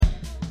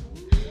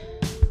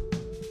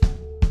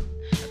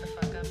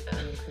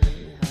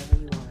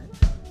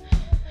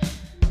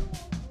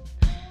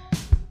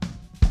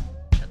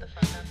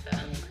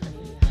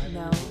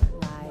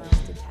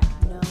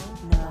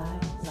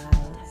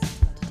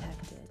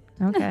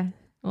Okay.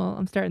 Well,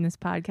 I'm starting this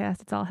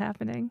podcast. It's all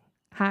happening.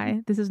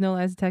 Hi, this is No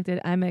Lies Detected.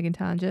 I'm Megan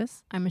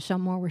Tonjes. I'm Michelle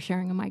Moore. We're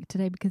sharing a mic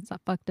today because I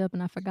fucked up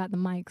and I forgot the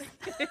mics.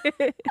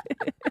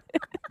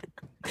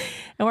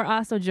 And we're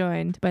also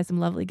joined by some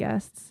lovely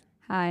guests.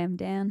 Hi, I'm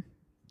Dan.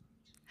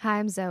 Hi,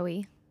 I'm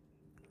Zoe.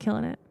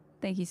 Killing it.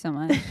 Thank you so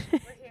much.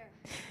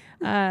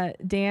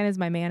 Dan is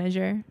my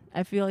manager.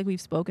 I feel like we've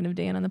spoken of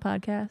Dan on the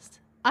podcast.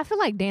 I feel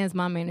like Dan's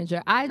my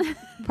manager.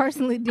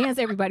 Dan's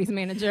everybody's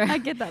manager. I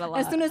get that a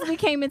lot. As soon as we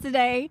came in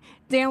today,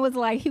 Dan was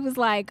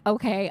like,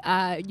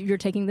 okay, you're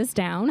taking this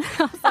down.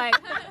 I was like,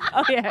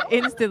 Oh yeah,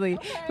 instantly.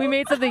 We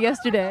made something I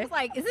yesterday. was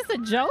like, is this a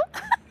joke?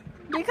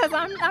 Because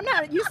I'm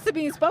not used to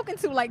being spoken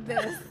to like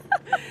this.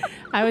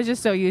 I was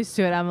just so used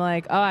to it. I'm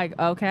like,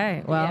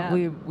 okay. Well, Yeah.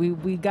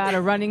 we got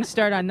a running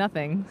start on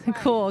nothing.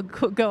 Cool,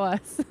 go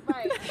us.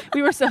 Right.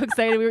 We were so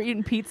excited. We were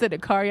eating pizza in a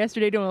car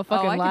yesterday doing a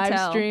fucking I could live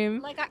tell. stream.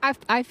 Like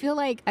I feel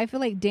like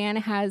Dan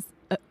has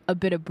a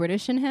bit of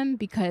British in him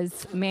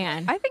because,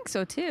 man, I think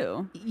so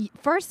too.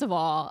 first of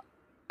all,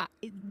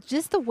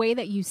 just the way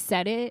that you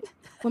said it,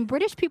 when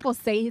British people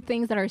say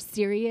things that are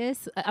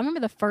serious, I remember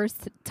the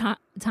first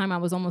time I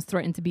was almost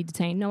threatened to be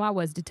detained. No, I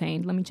was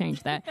detained. Let me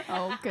change that.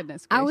 Oh,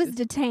 goodness gracious. I was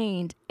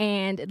detained,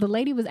 and the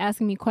lady was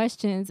asking me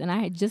questions, and I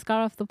had just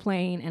got off the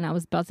plane, and I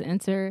was about to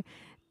enter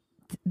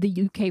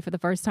the UK for the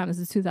first time. This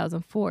is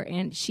 2004,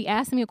 and she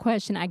asked me a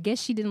question. I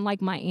guess she didn't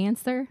like my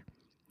answer.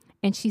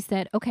 And she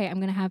said, okay, I'm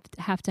going to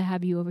have to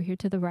have you over here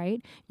to the right.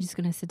 You're just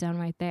going to sit down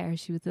right there.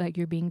 She was like,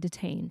 you're being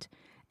detained.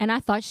 And I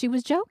thought she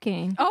was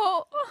joking.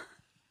 Oh,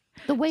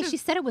 The way she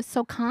said it was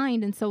so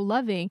kind and so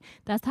loving.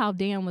 That's how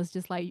Dan was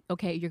just like,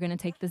 okay, you're going to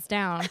take this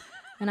down.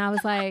 And I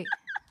was like,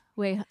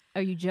 wait,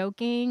 are you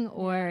joking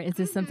or is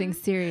this something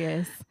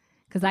serious?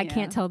 Because I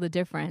can't Yeah. tell the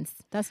difference.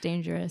 That's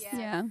dangerous.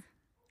 yeah.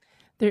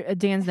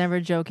 Dan's never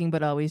joking,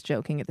 but always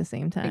joking at the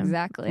same time.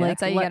 Exactly. Like,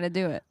 That's how you got to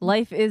do it.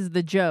 Life is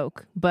the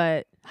joke,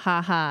 but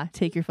haha,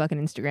 take your fucking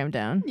Instagram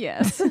down.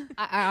 Yes.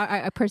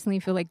 I personally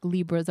feel like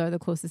Libras are the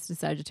closest to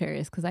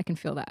Sagittarius because I can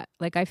feel that.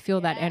 Like I feel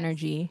that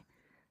energy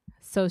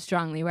so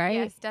strongly, right?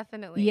 Yes,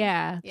 definitely.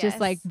 Yeah, just Yes.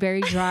 like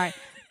very dry,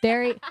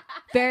 very,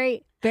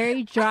 very,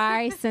 very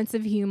dry sense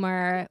of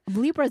humor.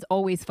 Libras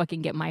always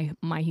fucking get my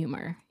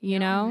humor, you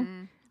know?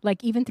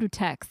 Like even through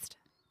text.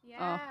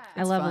 Yeah.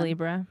 I It's love fun.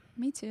 Libra.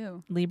 Me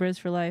too. Libras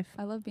for life.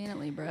 I love being a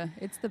Libra.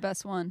 It's the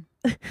best one.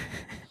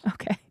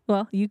 Okay.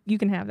 Well, you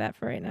can have that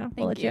for right now.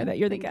 We'll let you have that.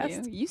 You're the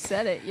Thank guest. You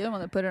said it. You're the one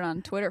that put it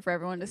on Twitter for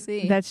everyone to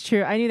see. That's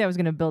true. I knew that was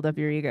going to build up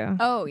your ego.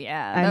 Oh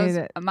yeah, I knew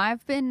that.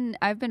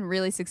 I've been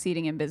really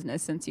succeeding in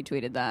business since you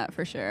tweeted that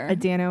for sure. A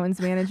Dan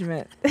Owens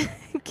management.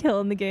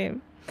 Killing the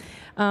game.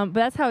 But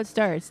that's how it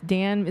starts.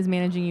 Dan is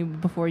managing you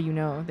before you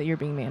know that you're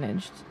being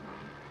managed.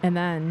 And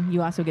then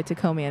you also get to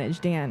co-manage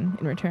Dan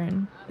in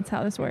return. That's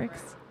how this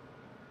works.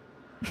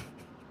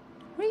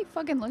 What are you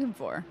fucking looking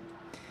for?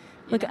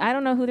 Look, I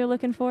don't know who they're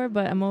looking for,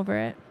 but I'm over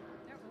it.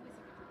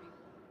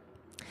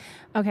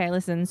 Okay,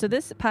 listen. So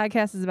this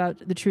podcast is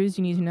about the truths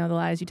you need to know, the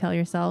lies you tell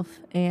yourself,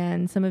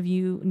 and some of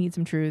you need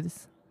some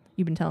truths.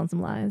 You've been telling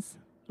some lies.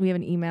 We have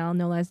an email,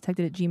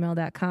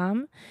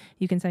 noliesdetected@gmail.com.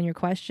 You can send your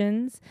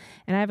questions.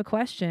 And I have a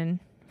question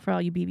for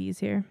all you BBs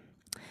here.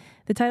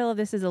 The title of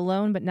this is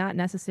Alone But Not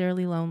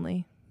Necessarily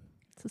Lonely.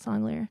 It's a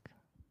song lyric.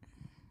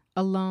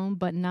 Alone,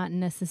 but not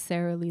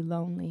necessarily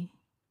lonely.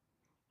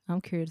 I'm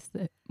curious.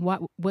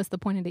 What's the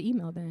point of the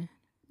email then?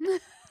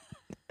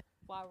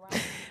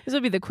 This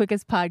would be the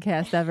quickest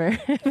podcast ever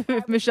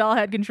if Michelle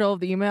had control of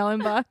the email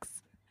inbox.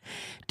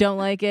 Don't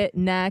like it.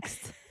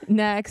 Next. And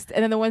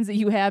then the ones that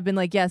you have been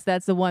like, yes,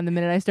 that's the one. The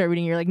minute I start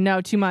reading, you're like,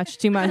 no, too much.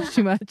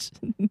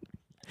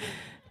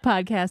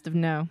 Podcast of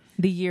no.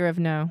 The year of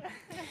no.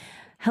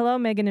 Hello,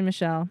 Megan and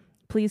Michelle.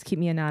 Please keep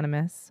me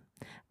anonymous.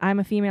 I'm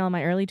a female in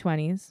my early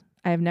 20s.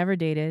 I have never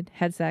dated,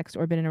 had sex,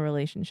 or been in a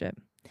relationship.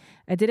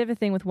 I did have a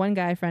thing with one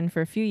guy friend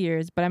for a few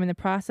years, but I'm in the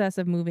process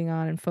of moving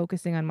on and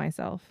focusing on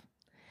myself.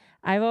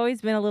 I've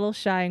always been a little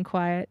shy and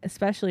quiet,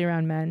 especially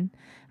around men.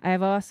 I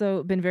have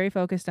also been very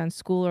focused on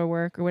school or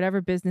work or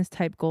whatever business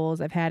type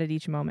goals I've had at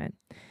each moment.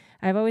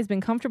 I've always been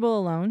comfortable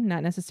alone,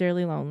 not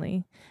necessarily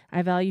lonely.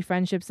 I value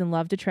friendships and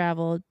love to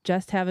travel,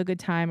 just have a good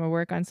time or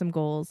work on some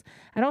goals.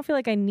 I don't feel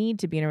like I need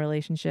to be in a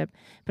relationship,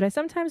 but I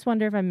sometimes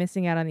wonder if I'm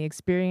missing out on the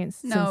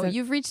experience. No,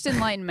 you've reached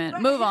enlightenment.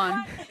 Move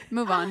on.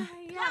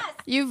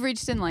 You've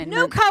reached New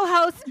enlightenment.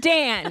 co-host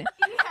Dan,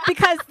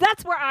 because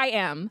that's where I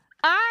am.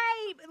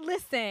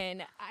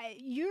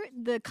 You're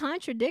the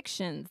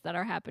contradictions that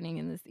are happening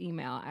in this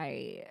email.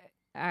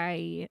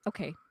 Okay,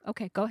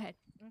 go ahead.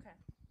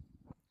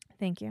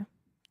 Thank you.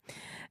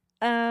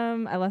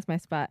 I lost my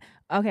spot.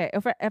 Okay,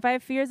 if I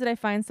have fears that I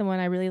find someone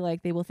I really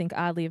like, they will think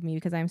oddly of me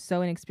because I'm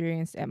so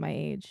inexperienced at my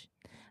age.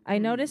 I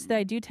noticed that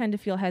I do tend to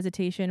feel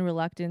hesitation,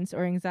 reluctance,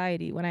 or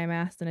anxiety when I am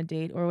asked on a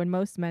date or when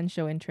most men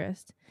show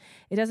interest.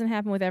 It doesn't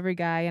happen with every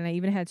guy, and I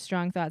even had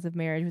strong thoughts of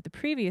marriage with the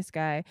previous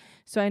guy,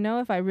 so I know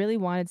if I really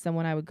wanted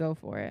someone, I would go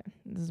for it.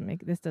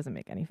 This doesn't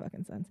make any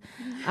fucking sense.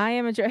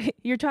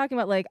 You're talking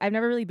about, like, I've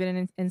never really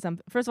been in some,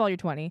 first of all, you're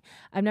 20.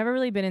 I've never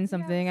really been in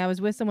something. I was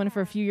with someone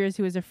for a few years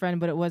who was a friend,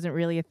 but it wasn't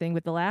really a thing.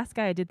 But the last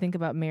guy I did think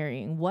about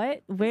marrying.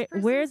 What? Where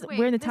in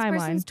the This timeline?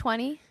 person's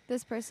 20.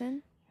 This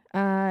person.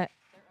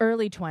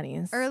 Early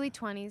 20s. Early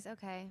 20s.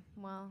 Okay.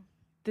 Well.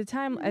 The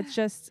time, it's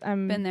just,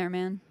 Been there,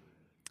 man.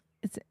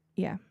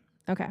 yeah.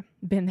 Okay.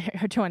 Been there.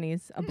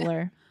 20s, a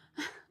blur.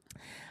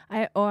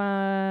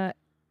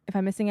 If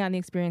I'm missing out on the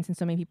experience and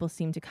so many people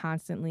seem to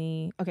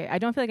constantly, I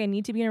don't feel like I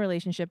need to be in a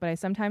relationship, but I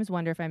sometimes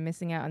wonder if I'm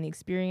missing out on the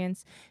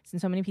experience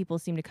since so many people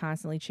seem to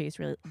constantly chase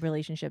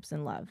relationships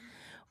and love.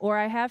 Or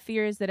I have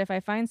fears that if I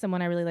find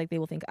someone I really like, they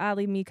will think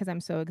oddly of me because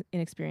I'm so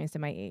inexperienced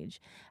in my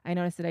age. I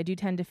notice that I do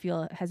tend to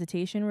feel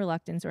hesitation,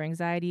 reluctance, or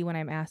anxiety when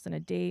I'm asked on a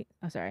date.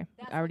 Oh, sorry.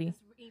 That's already. what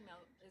this email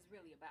is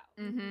really about.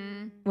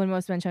 Mm-hmm. When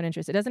most men show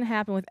interest. It doesn't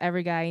happen with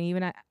every guy,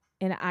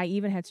 and I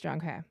even had strong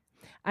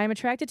I am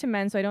attracted to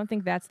men, so I don't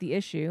think that's the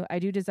issue. I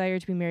do desire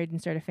to be married and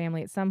start a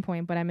family at some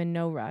point, but I'm in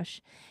no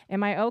rush.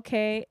 Am I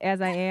okay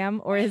as I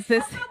am, or is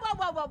this... Whoa.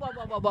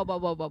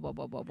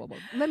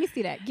 Let me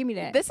see that. Give me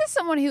that. This is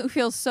someone who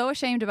feels so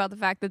ashamed about the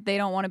fact that they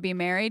don't want to be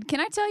married. Can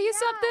I tell you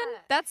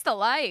something? That's the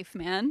life,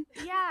 man.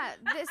 Yeah.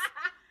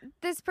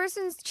 This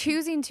person's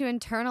choosing to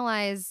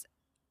internalize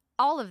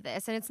all of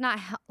this, and it's not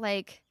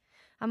like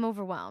I'm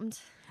overwhelmed.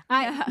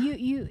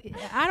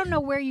 I don't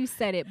know where you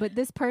said it, but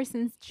this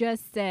person's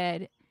just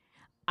said,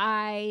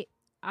 I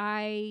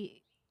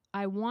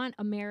want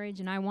a marriage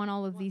and I want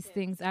all of these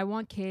things. I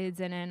want kids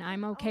and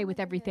I'm okay with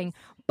everything,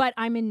 but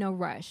I'm in no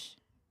rush.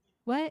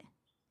 What?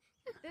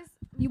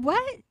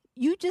 What?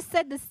 You just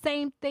said the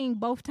same thing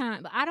both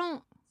times.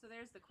 So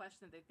there's the question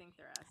that they think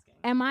they're asking.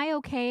 Am I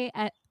okay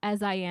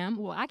as I am?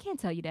 Well, I can't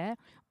tell you that.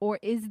 Or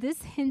is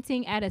this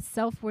hinting at a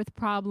self-worth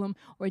problem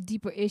or a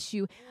deeper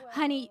issue? Whoa.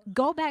 Honey,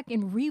 go back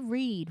and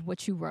reread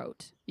what you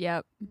wrote.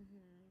 Yep.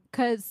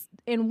 Because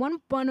in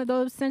one of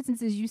those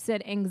sentences, you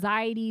said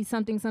anxiety,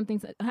 something.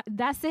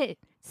 That's it.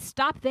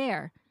 Stop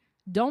there.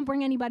 Don't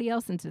bring anybody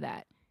else into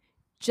that.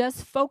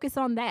 Just focus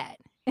on that.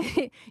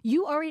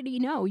 You already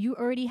know. You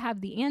already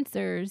have the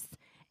answers.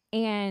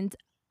 And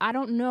I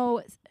don't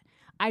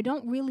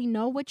really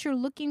know what you're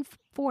looking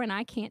for, and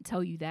I can't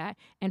tell you that.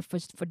 And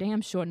for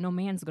damn sure, no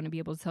man's going to be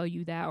able to tell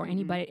you that, or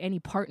anybody, any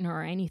partner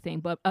or anything,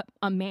 but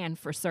a man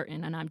for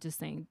certain. And I'm just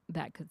saying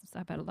that because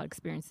I've had a lot of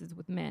experiences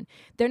with men.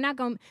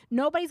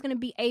 Nobody's going to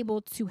be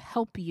able to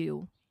help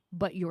you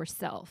but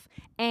yourself.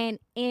 And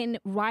in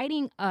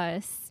writing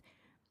us,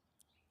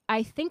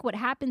 I think what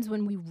happens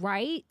when we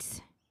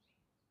write,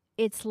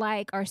 it's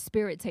like our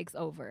spirit takes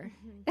over.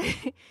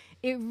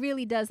 It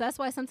really does. That's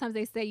why sometimes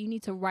they say you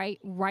need to write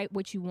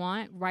what you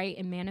want, write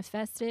and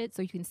manifest it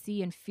so you can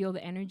see and feel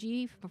the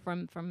energy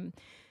from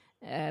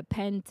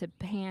pen to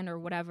hand or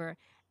whatever.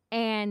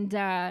 And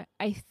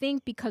I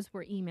think because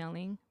we're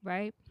emailing,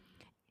 right?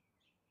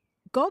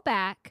 Go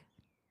back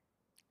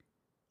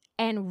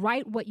and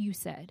write what you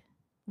said.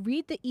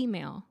 Read the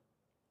email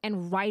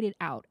and write it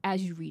out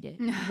as you read it.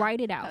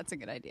 Write it out. That's a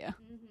good idea.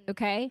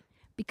 Okay?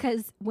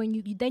 Because when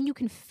you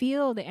can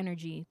feel the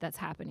energy that's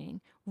happening.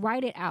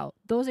 Write it out.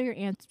 Those are your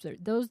answers.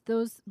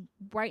 Those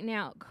right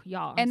now,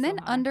 y'all. And then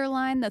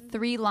underline the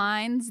 3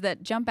 lines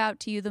that jump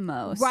out to you the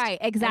most. Right,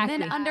 exactly.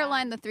 And then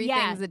underline the 3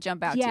 things that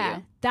jump out to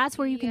you. That's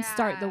where you can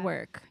start the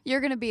work.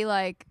 You're going to be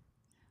like,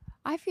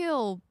 I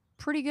feel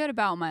pretty good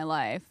about my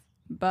life,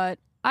 but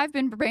I've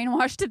been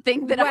brainwashed to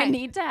think that I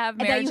need to have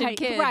marriage and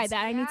kids. Right,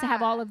 that I need to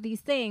have all of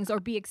these things or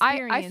be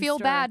experienced. I feel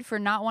bad for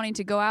not wanting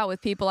to go out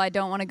with people I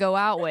don't want to go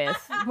out with.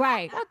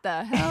 Right. What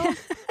the hell?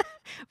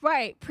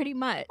 Right, pretty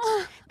much.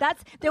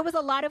 There was a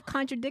lot of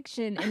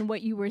contradiction in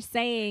what you were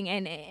saying,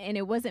 and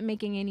it wasn't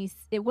making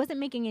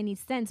any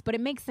sense, but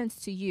it makes sense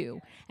to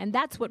you, and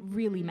that's what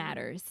really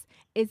matters,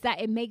 is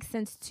that it makes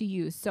sense to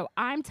you. So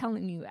I'm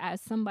telling you,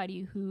 as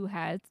somebody who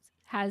has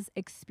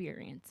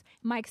experience,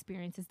 my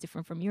experience is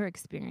different from your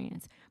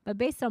experience, but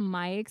based on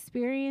my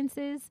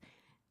experiences,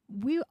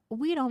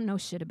 we don't know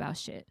shit about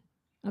shit.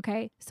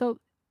 Okay, so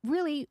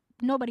really.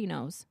 Nobody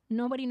knows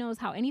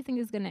how anything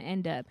is going to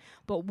end up.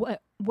 But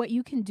what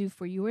you can do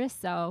for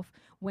yourself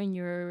when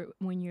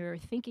you're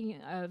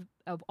thinking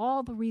of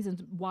all the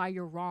reasons why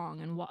you're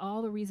wrong and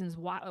all the reasons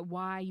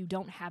why you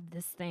don't have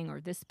this thing or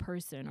this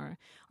person or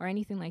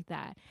anything like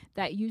that,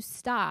 that you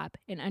stop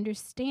and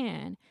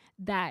understand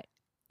that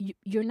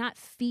you're not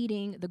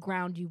feeding the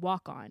ground you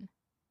walk on.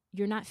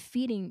 You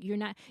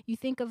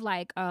think of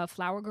like a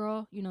flower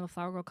girl, the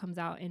flower girl comes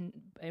out and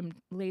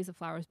lays the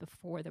flowers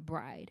before the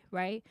bride,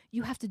 right?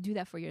 You have to do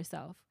that for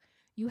yourself.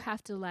 You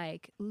have to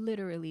like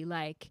literally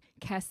like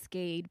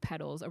cascade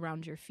petals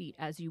around your feet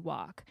as you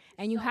walk.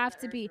 And you have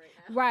to be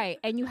right.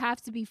 And you have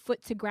to be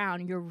foot to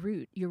ground, your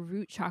root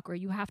chakra.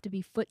 You have to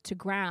be foot to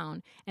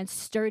ground and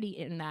sturdy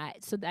in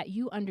that so that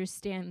you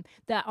understand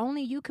that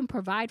only you can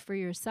provide for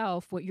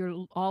yourself what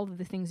you're all of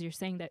the things you're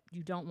saying that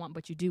you don't want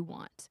but you do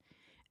want.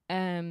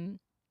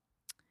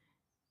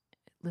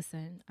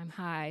 Listen, I'm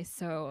high,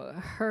 so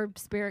her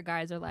spirit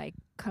guides are like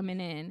coming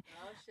in.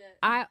 Oh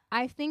shit.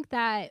 I think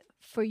that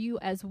for you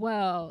as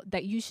well,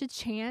 that you should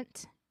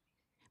chant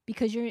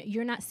because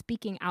you're not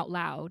speaking out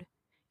loud.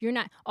 You're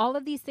not all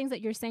of these things that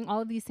you're saying, all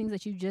of these things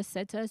that you just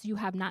said to us, you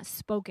have not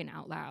spoken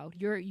out loud.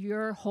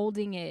 You're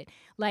holding it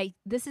like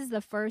this is the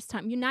first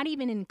time. You're not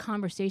even in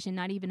conversation,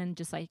 not even in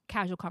just like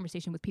casual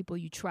conversation with people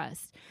you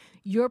trust.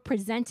 You're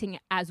presenting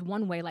it as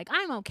one way, like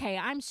I'm okay,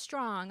 I'm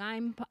strong,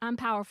 I'm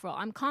powerful,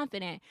 I'm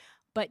confident.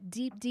 But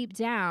deep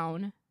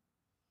down,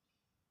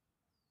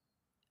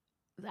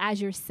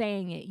 as you're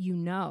saying it, you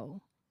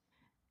know.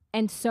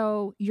 And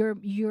so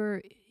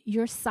you're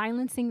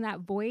silencing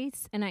that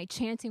voice, and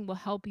chanting will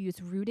help you.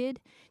 It's rooted.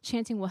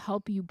 Chanting will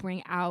help you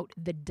bring out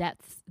the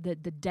depths, the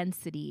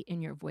density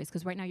in your voice.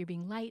 Because right now you're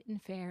being light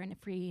and fair and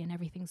free and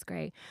everything's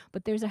great.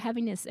 But there's a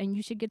heaviness, and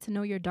you should get to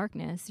know your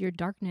darkness. Your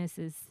darkness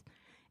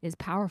is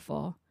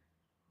powerful,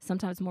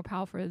 sometimes more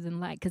powerful than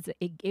light, because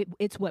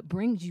it's what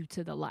brings you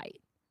to the light.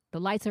 The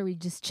light's already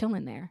just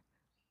chilling there.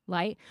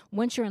 Light.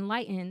 Once you're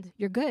enlightened,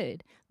 you're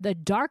good. The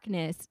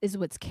darkness is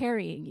what's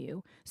carrying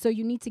you. So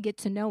you need to get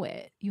to know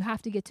it. You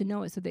have to get to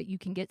know it so that you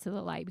can get to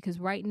the light. Because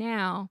right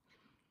now,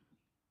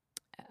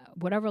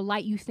 whatever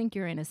light you think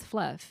you're in is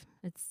fluff.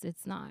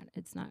 It's not.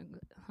 It's not.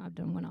 I've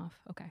done went off.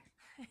 Okay.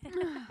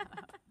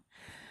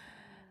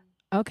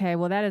 Okay,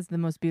 well, that is the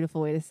most beautiful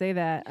way to say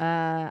that.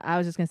 I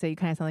was just going to say you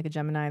kind of sound like a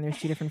Gemini and there's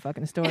two different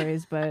fucking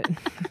stories, but...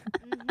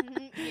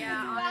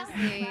 Yeah,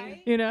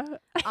 honestly. You know?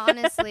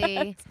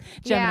 Honestly.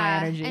 Gemini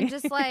energy. And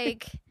just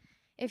like,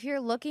 if you're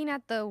looking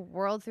at the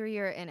world through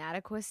your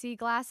inadequacy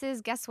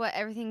glasses, guess what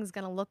everything's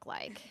going to look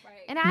like?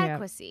 Right.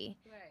 Inadequacy.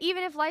 Yep. Right.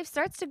 Even if life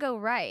starts to go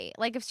right.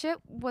 Like if shit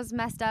was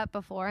messed up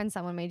before and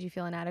someone made you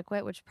feel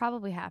inadequate, which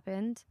probably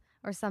happened,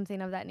 or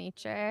something of that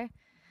nature,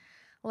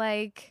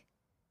 like...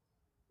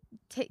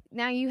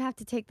 now you have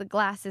to take the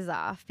glasses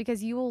off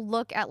because you will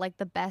look at like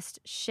the best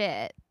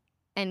shit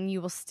and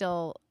you will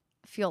still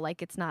feel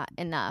like it's not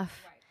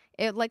enough.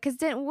 Right. It like, cause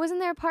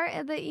wasn't there a part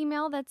of the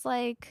email that's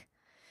like,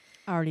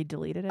 I already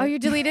deleted it. Oh, you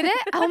deleted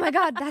it? Oh my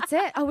God, that's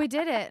it. Oh, we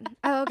did it.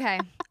 Oh, okay.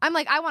 I'm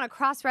like, I want to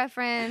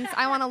cross-reference.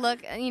 I want to look,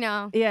 you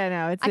know. Yeah,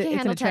 no, it's I can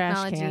handle in a trash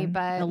technology, can.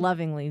 but a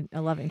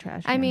loving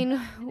trash can. I mean,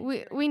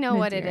 we know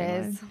what it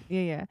is.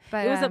 Yeah.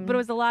 But it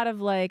was a lot of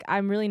like,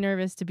 I'm really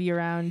nervous to be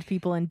around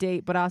people and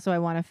date, but also I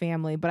want a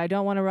family, but I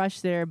don't want to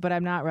rush there, but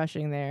I'm not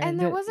rushing there. And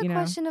there was a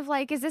question of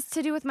like, is this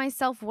to do with my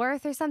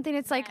self-worth or something?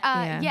 It's like,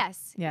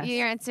 yes.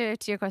 Your answer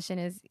to your question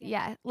is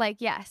yes.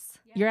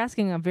 You're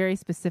asking a very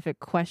specific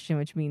question,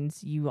 which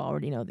means you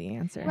already know the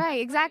answer.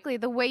 Right, exactly.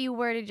 The way you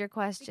worded your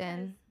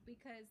question.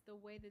 Because the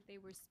way that they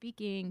were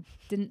speaking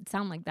didn't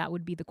sound like that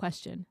would be the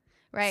question.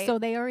 Right. So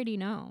they already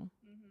know.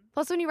 Mm-hmm.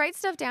 Plus, when you write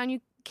stuff down,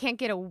 you can't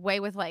get away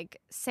with like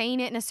saying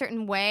it in a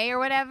certain way or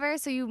whatever.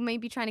 So you may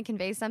be trying to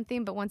convey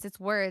something, but once it's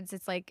words,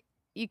 it's like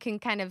you can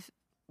kind of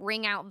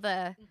wring out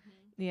the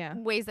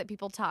ways that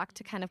people talk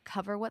to kind of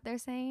cover what they're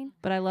saying.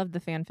 But I loved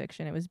the fan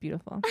fiction. It was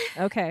beautiful.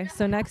 Okay,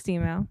 so next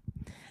email.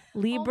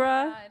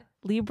 Libra,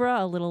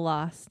 a little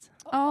lost.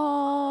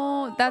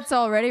 Oh, that's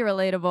already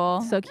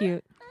relatable. So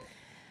cute.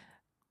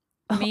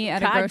 Me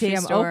at a grocery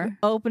store.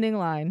 Opening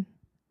line.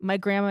 My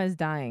grandma is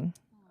dying.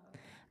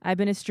 I've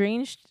been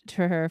estranged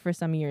to her for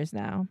some years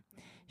now.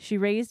 She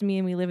raised me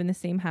and we live in the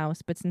same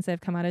house, but since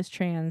I've come out as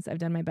trans, I've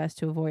done my best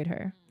to avoid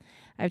her.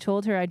 I've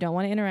told her I don't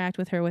want to interact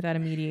with her without a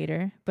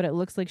mediator, but it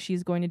looks like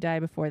she's going to die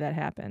before that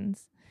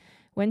happens.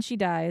 When she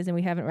dies and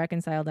we haven't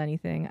reconciled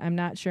anything, I'm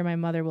not sure my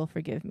mother will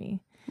forgive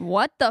me.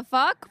 What the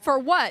fuck? For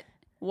what?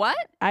 What?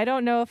 I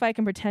don't know if I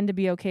can pretend to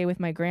be okay with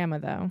my grandma,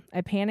 though. I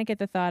panic at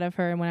the thought of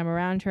her, and when I'm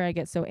around her, I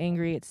get so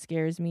angry it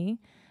scares me.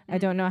 I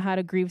don't know how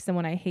to grieve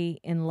someone I hate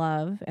in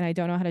love, and I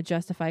don't know how to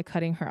justify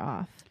cutting her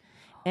off.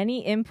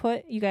 Any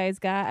input you guys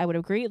got, I would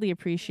greatly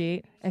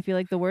appreciate. I feel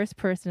like the worst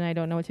person, and I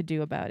don't know what to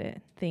do about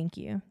it. Thank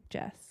you,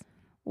 Jess.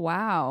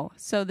 Wow.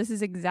 So this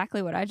is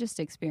exactly what I just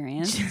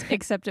experienced,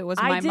 except it was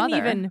my mother. I didn't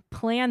even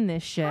plan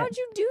this shit. How'd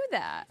you do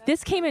that?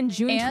 This came in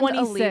June 26th.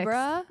 A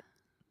Libra?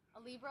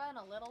 Libra and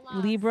a little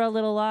lost. Libra, a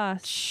little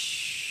lost.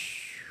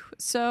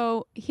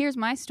 So here's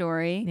my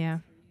story. Yeah.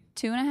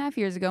 2.5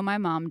 years ago, my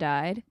mom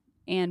died.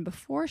 And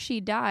before she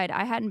died,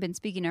 I hadn't been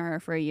speaking to her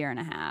for 1.5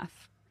 years.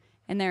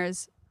 And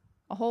there's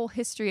a whole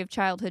history of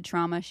childhood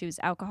trauma. She was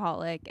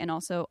alcoholic and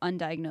also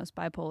undiagnosed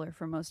bipolar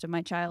for most of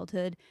my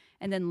childhood.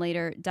 And then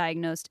later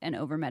diagnosed and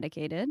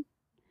over-medicated.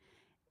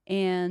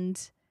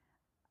 And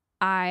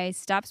I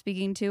stopped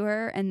speaking to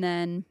her and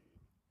then...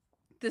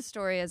 This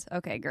story is,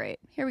 okay, great.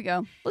 Here we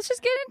go. Let's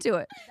just get into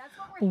it. That's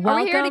what we're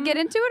Are we here to get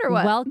into it or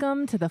what?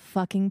 Welcome to the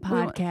fucking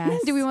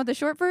podcast. Do we want the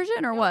short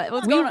version or what?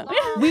 What's going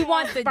on? We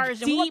want the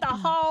version. We deep, want the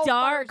whole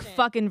dark version.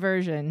 fucking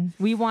version.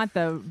 We want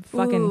the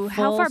fucking Ooh,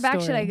 how full far back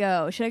should story. I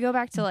go? Should I go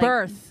back to like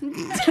Birth.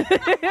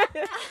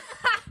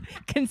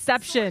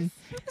 Conception.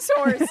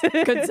 source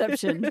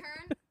conception? Turn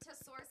to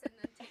source and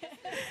then take it to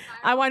the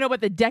I want to know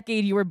about the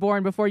decade you were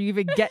born before you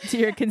even get to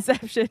your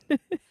conception.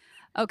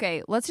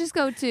 Okay, let's just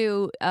go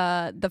to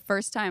the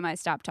first time I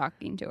stopped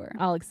talking to her.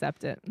 I'll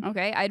accept it.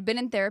 Okay, I'd been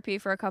in therapy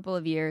for a couple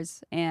of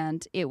years,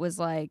 and it was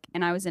like,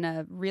 and I was in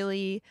a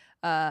really,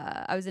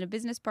 I was in a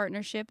business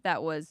partnership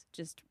that was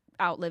just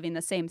outliving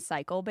the same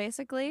cycle,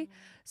 basically.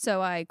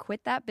 So I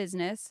quit that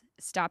business,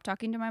 stopped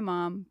talking to my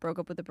mom, broke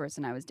up with the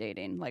person I was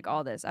dating, like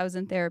all this. I was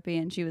in therapy,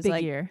 and she was Big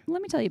like, year.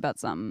 "Let me tell you about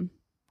something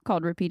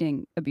called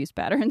repeating abuse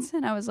patterns,"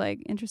 and I was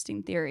like,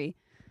 "Interesting theory."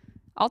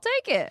 I'll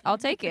take it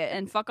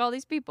and fuck all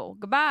these people.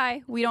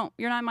 Goodbye. You're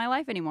not in my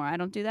life anymore. I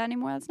don't do that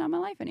anymore. That's not my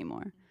life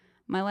anymore.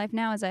 My life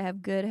now is I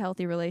have good,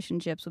 healthy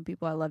relationships with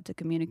people I love to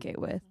communicate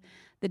with.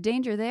 The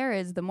danger there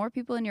is the more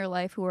people in your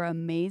life who are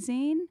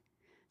amazing,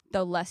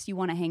 the less you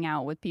want to hang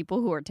out with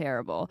people who are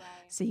terrible.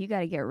 So you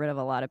got to get rid of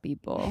a lot of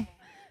people.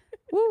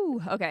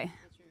 Woo. Okay.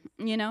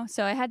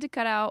 So I had to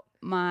cut out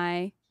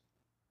my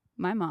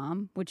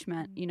mom, which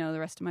meant, the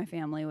rest of my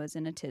family was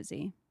in a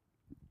tizzy.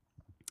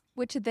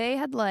 Which they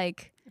had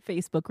like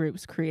Facebook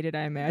groups created,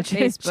 I imagine.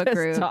 Facebook just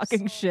groups.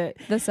 talking shit.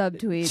 the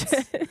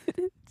subtweets.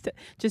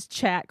 Just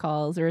chat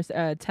calls or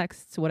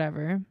texts,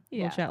 whatever.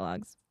 Yeah. Little chat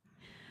logs.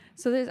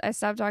 So I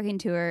stopped talking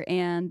to her,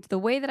 and the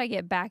way that I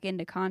get back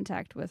into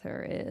contact with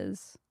her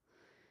is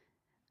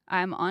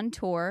I'm on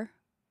tour.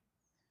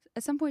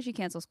 At some point, she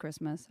cancels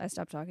Christmas. I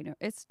stopped talking to her.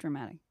 It's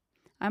dramatic.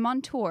 I'm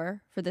on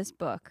tour for this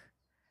book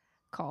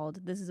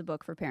called This is a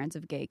Book for Parents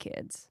of Gay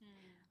Kids.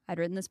 I'd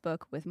written this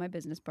book with my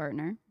business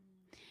partner,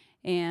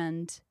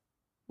 and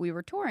we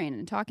were touring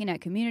and talking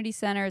at community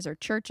centers or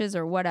churches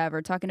or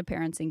whatever, talking to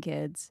parents and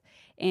kids.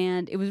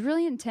 And it was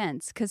really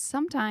intense because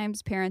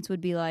sometimes parents would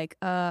be like,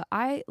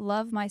 I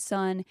love my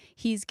son.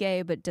 He's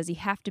gay, but does he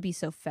have to be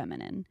so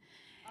feminine?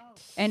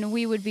 And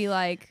we would be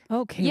like,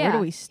 Okay, yeah, where do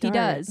we start? he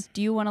does.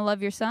 Do you want to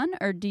love your son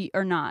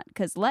or not?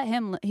 Because let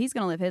him, he's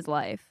going to live his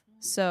life.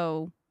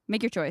 So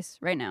make your choice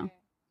right now.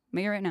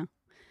 Make it right now.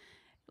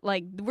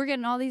 Like, we're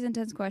getting all these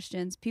intense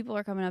questions. People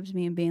are coming up to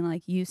me and being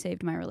like, you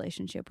saved my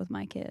relationship with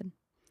my kid.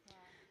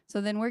 So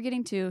then we're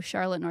getting to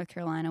Charlotte, North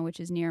Carolina, which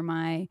is near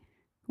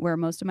where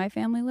most of my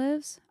family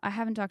lives. I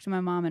haven't talked to my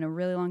mom in a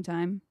really long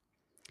time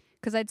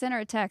because I'd sent her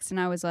a text and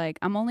I was like,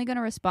 I'm only going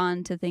to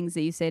respond to things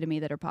that you say to me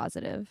that are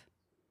positive.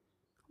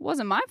 It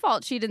wasn't my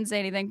fault she didn't say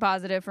anything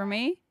positive for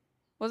me.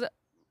 Was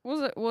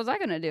I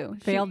going to do?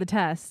 Failed the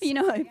test. You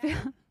know, You gave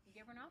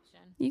her an option.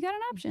 you got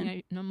an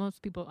option.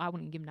 Most people, I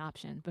wouldn't give an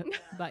option, but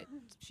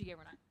she gave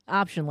her an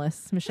option.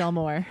 Optionless. Michelle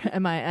Moore.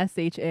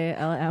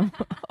 MISHALMORE.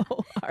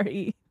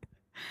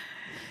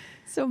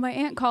 So my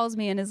aunt calls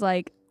me and is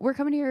like, we're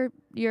coming to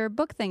your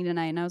book thing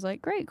tonight. And I was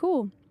like, great,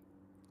 cool.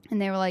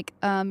 And they were like,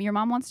 your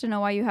mom wants to know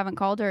why you haven't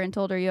called her and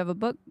told her you have a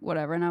book,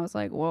 whatever. And I was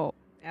like, well,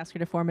 Ask her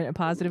to form a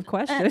positive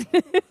question.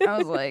 I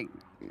was like,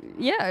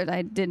 yeah,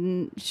 I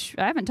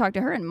haven't talked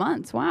to her in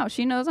months. Wow,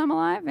 she knows I'm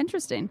alive?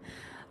 Interesting.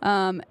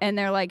 And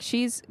they're like,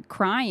 she's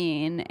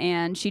crying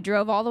and she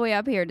drove all the way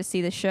up here to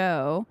see the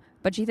show,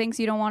 but she thinks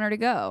you don't want her to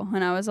go.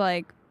 And I was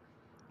like,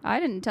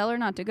 I didn't tell her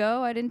not to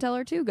go. I didn't tell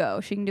her to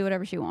go. She can do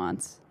whatever she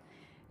wants.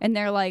 And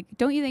they're like,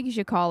 don't you think you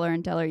should call her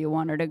and tell her you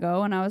want her to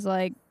go? And I was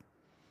like,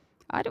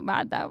 I don't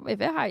mind that.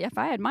 If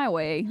I had my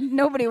way,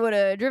 nobody would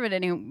have driven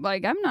any.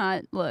 Like, I'm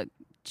not. Look,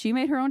 she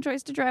made her own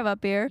choice to drive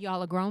up here.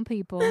 Y'all are grown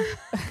people,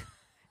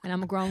 and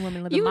I'm a grown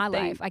woman living You my would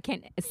think. life. I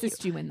can't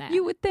assist you in that.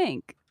 You would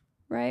think,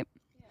 right?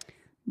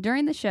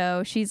 During the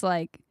show, she's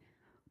like,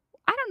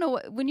 I don't know,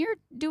 when you're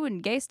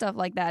doing gay stuff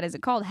like that, is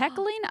it called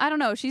heckling? I don't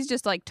know. She's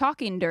just like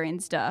talking during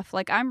stuff.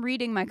 Like, I'm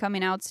reading my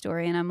coming out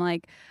story and I'm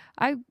like,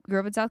 I grew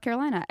up in South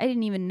Carolina. I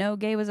didn't even know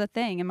gay was a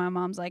thing. And my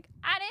mom's like,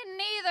 I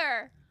didn't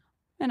either.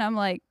 And I'm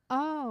like,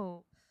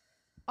 Oh,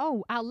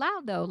 out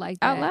loud though, like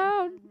out that.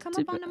 loud. Come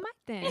to- up on the mic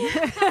then,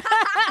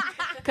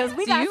 because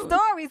we Do got you-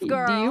 stories,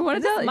 girl. Do you want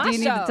to This tell? is my Do you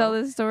need to show. tell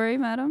this story,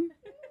 madam?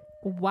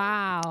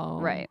 Wow.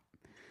 Right.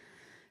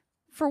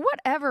 For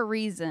whatever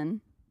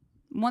reason,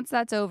 once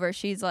that's over,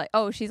 she's like,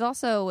 she's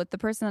also with the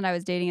person that I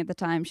was dating at the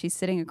time. She's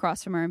sitting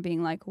across from her and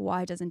being like,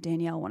 why doesn't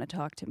Danielle want to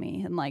talk to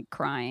me? And like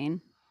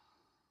crying.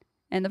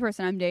 And the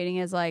person I'm dating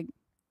is like,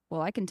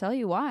 well, I can tell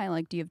you why.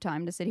 Like, do you have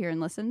time to sit here and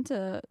listen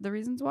to the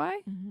reasons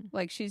why? Mm-hmm.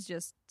 Like, she's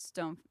just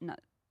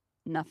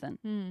nothing.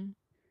 Mm.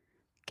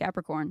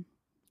 Capricorn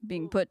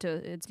being put to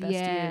its best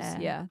Yeah.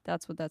 use. Yeah,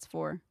 that's what that's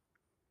for.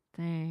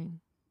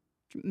 Dang.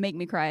 Make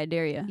me cry, I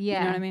dare you. Yeah. You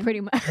know what I mean?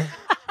 Pretty much.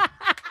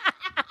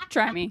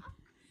 Try me.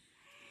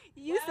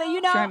 You say,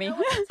 you know, Try me.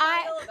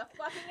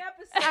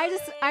 I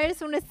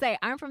just want to say,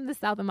 I'm from the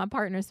South and my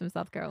partner's from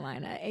South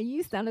Carolina, and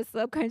you sounded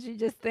so country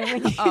just then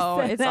when you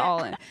said It's that.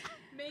 all in.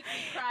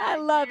 I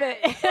love it.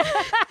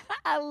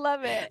 I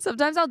love it.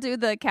 Sometimes I'll do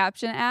the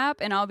caption app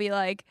and I'll be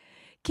like,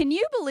 can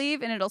you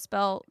believe? And it'll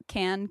spell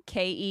can,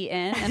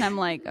 K-E-N. And I'm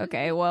like,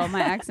 okay, well,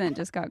 my accent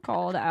just got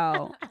called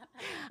out.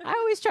 I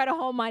always try to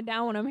hold mine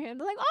down when I'm here.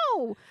 They're like,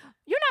 oh,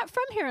 you're not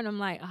from here. And I'm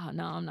like, oh,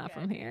 no, I'm not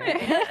from here.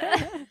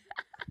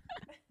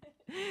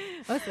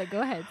 What's that?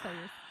 Go ahead. Tell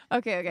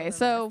us. Okay.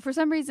 So for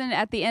some reason,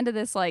 at the end of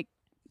this, like,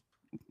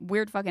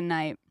 weird fucking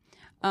night,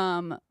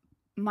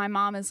 my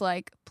mom is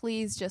like,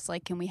 please, just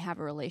like, can we have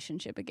a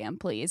relationship again,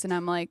 please? And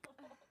I'm like,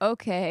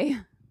 okay.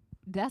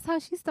 That's how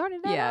she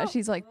started that Yeah, out?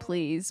 she's like,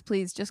 please,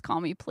 just call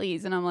me,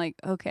 please. And I'm like,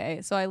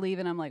 okay. So I leave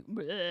and I'm like,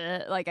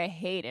 bleh. Like, I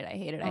hate it. I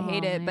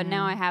hate it. But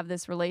now I have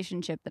this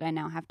relationship that I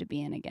now have to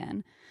be in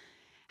again.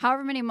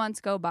 However many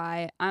months go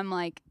by, I'm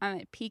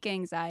at peak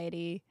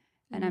anxiety.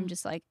 And I'm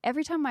just like,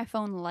 every time my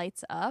phone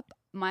lights up,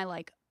 my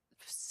like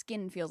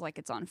skin feels like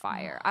it's on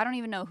fire. I don't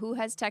even know who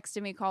has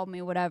texted me, called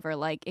me, whatever.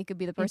 Like, it could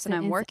be the person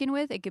I'm working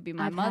with. It could be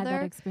my I've mother.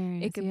 had that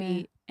experience, It could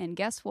be, and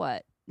guess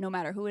what? No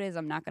matter who it is,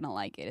 I'm not going to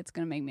like it. It's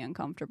going to make me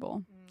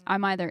uncomfortable.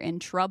 I'm either in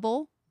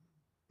trouble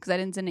because I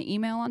didn't send an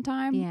email on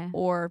time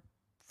or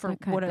for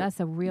that's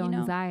a real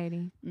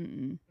anxiety.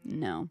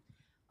 No.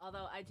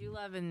 Although I do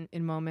love in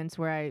moments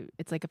where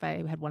it's like if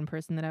I had one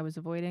person that I was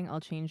avoiding, I'll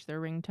change their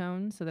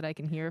ringtone so that I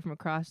can hear from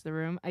across the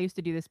room. I used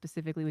to do this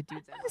specifically with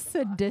dudes.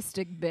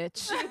 Sadistic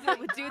bitch.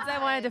 With dudes I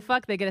wanted to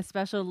fuck, they get a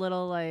special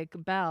little like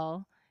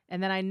bell.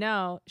 And then I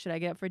know, should I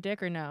get up for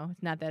dick or no?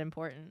 It's not that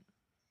important.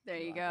 There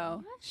you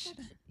go.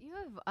 You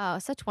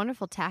have such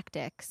wonderful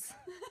tactics.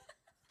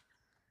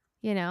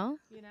 You know?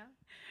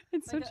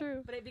 It's like so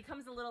true. But it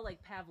becomes a little like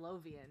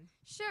Pavlovian.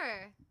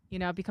 Sure.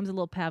 It becomes a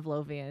little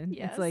Pavlovian.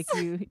 Yes. It's like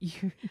you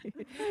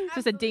it's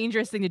just a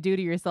dangerous thing to do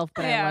to yourself,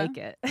 but I like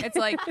it. It's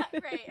like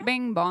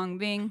bing bong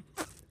bing.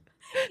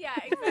 Yeah,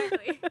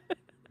 exactly.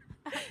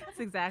 That's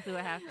exactly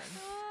what happened.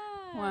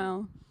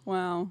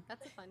 Wow.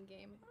 That's a fun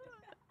game.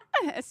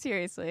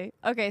 Seriously.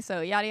 Okay,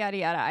 so yada yada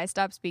yada. I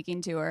stopped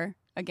speaking to her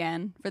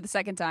again for the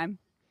second time.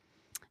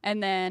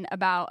 And then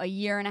about a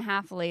year and a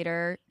half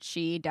later,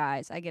 she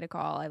dies. I get a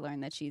call. I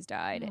learn that she's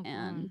died.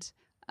 And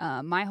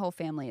my whole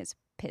family is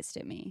pissed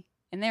at me.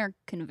 And they're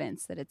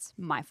convinced that it's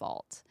my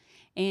fault.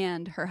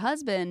 And her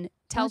husband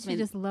tells me... I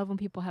just love when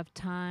people have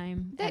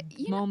time, that,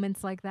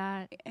 moments like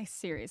that.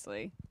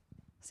 Seriously.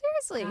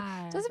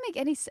 God. It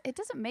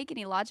doesn't make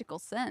any logical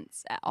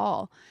sense at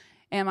all.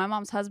 And my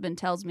mom's husband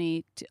tells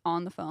me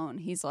on the phone,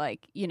 he's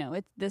like,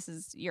 this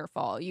is your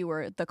fault. You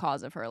were the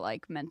cause of her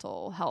like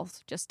mental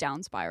health just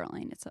down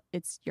spiraling.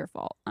 It's your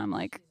fault. I'm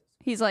like,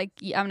 he's like,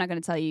 I'm not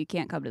going to tell you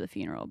can't come to the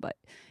funeral, but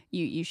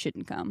you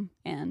shouldn't come.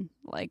 And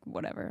like,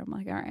 whatever. I'm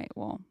like, all right,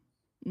 well,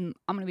 I'm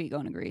going to be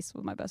going to Greece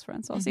with my best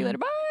friend. So I'll see you later.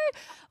 Bye.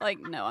 Like,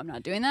 no, I'm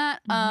not doing that.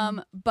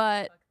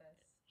 But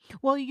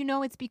well,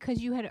 it's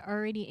because you had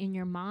already in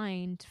your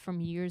mind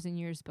from years and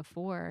years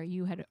before,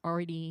 you had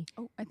already.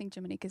 Oh, I think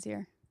Jamaica's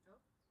here.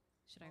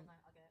 Should I?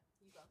 I'll get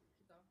it. You go.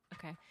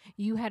 Okay.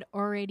 You had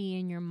already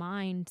in your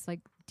mind like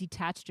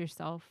detached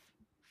yourself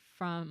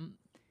from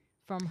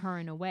her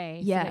in a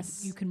way. Yes.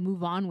 So that you can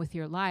move on with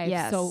your life.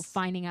 Yes. So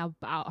finding out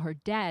about her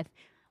death,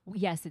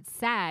 yes, it's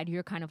sad.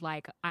 You're kind of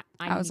like,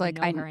 I was like,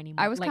 know her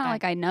anymore. I was kind of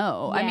like, I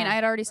know. Yeah. I mean, I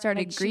had already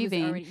started Like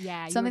grieving.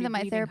 Something that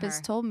my grieving therapist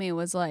her. told me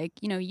was like,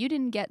 you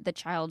didn't get the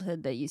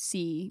childhood that you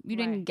see. You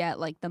didn't get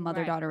like the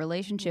mother-daughter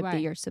relationship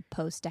that you're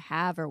supposed to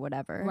have or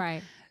whatever.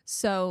 Right.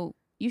 So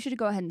you should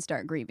go ahead and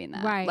start grieving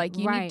that. Right. Like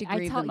you need to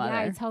grieve the mother.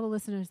 Yeah, I tell the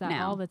listeners that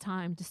now. all the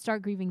time. To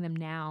start grieving them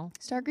now.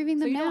 Start grieving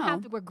them so you now. don't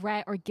have to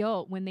regret or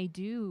guilt when they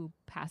do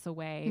pass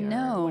away or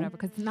No. whatever.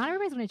 Because not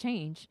everybody's going to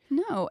change.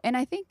 No. And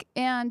I think,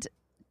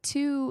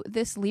 to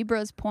this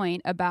Libra's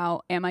point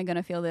about am I going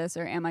to feel this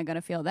or am I going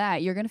to feel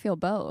that, you're going to feel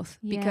both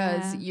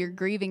because you're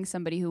grieving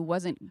somebody who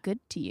wasn't good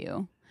to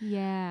you.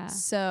 Yeah.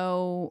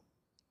 So,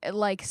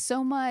 like,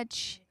 so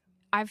much,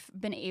 I've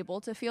been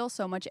able to feel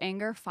so much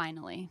anger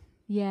finally.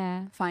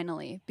 Yeah.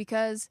 Finally.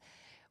 Because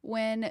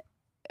when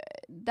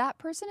that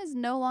person is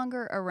no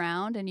longer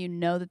around and you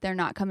know that they're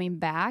not coming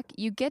back,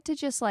 you get to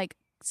just, like,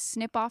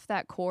 snip off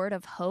that cord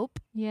of hope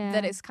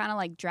that is kind of,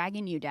 like,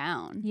 dragging you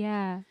down.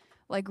 Yeah.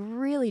 Like,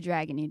 really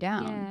dragging you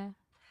down. Yeah.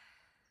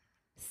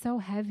 So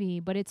heavy,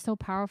 but it's so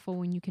powerful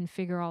when you can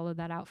figure all of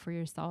that out for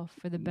yourself,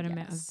 for the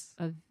betterment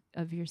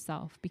of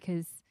yourself,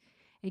 because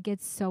it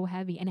gets so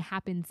heavy and it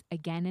happens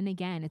again and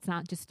again. It's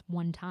not just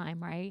one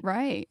time, right?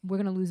 Right. We're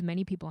going to lose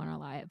many people in our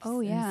lives.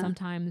 Oh, yeah. And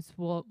sometimes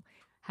we'll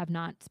have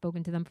not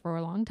spoken to them for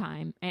a long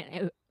time.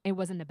 And it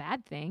wasn't a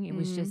bad thing. It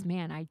was just,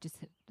 man, I just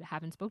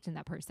haven't spoken to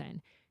that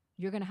person.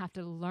 You're going to have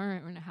to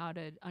learn how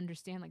to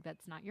understand, like,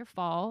 that's not your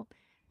fault.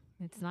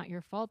 It's not your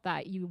fault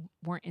that you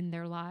weren't in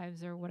their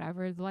lives or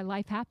whatever.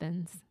 Life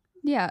happens.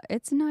 Yeah,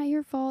 it's not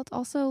your fault.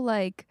 Also,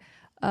 like,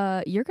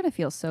 you're going to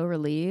feel so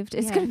relieved.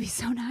 It's going to be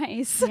so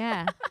nice.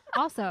 Yeah.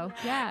 Also,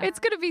 yeah. It's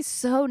going to be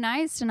so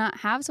nice to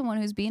not have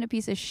someone who's being a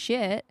piece of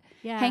shit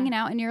hanging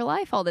out in your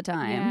life all the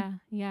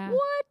time. Yeah.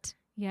 What?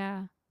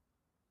 Yeah.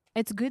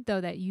 It's good, though,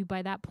 that you,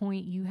 by that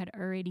point, you had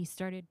already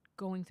started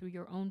going through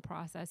your own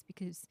process,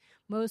 because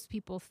most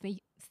people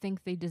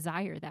think they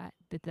desire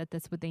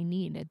that's what they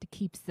need. It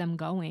keeps them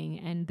going.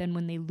 And then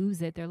when they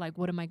lose it, they're like,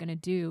 what am I going to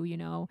do? You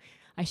know,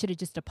 I should have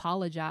just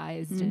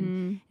apologized.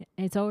 And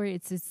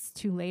it's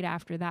too late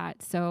after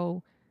that.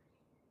 So,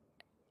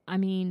 I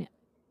mean,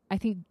 I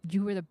think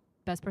you were the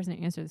best person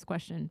to answer this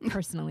question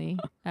personally.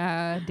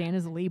 Dan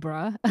is a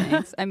Libra.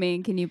 Thanks. I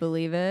mean, can you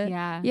believe it?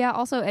 Yeah. Yeah.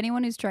 Also,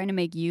 anyone who's trying to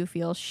make you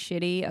feel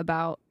shitty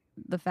about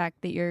the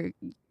fact that you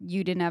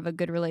didn't have a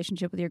good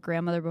relationship with your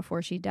grandmother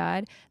before she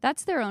died,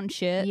 that's their own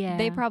shit. Yeah.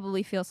 They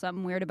probably feel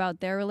something weird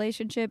about their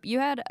relationship. You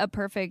had a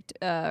perfect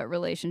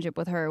relationship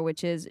with her,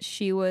 which is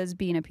she was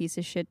being a piece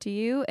of shit to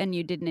you and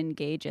you didn't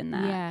engage in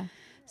that. Yeah.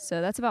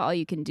 So that's about all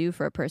you can do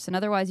for a person.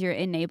 Otherwise, you're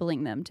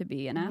enabling them to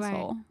be an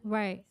asshole.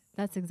 Right.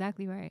 That's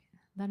exactly right.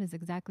 That is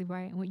exactly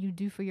right. And what you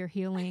do for your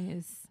healing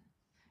is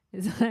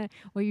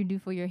what you do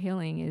for your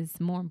healing is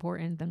more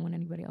important than what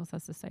anybody else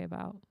has to say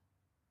about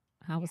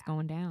how it's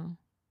going down.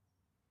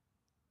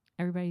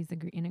 Everybody's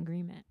in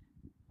agreement.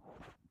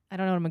 I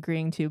don't know what I'm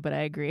agreeing to, but I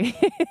agree.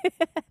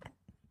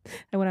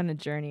 I went on a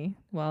journey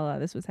while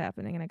this was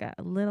happening, and I got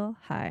a little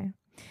high.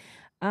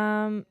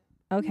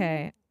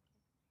 Okay.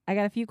 I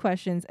got a few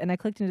questions, and I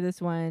clicked into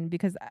this one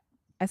because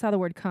I saw the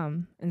word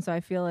come, and so I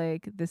feel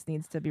like this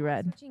needs to be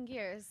read. Switching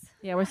gears.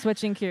 Yeah, we're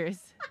switching gears.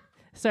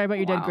 Sorry about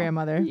your dead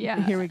grandmother.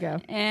 Yeah. Here we go.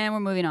 And we're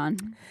moving on.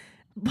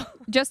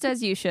 Just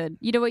as you should.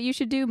 You know what you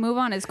should do? Move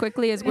on as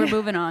quickly as we're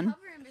moving on. Cover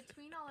in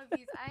between all of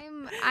these.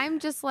 I'm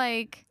just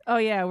like Oh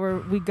yeah,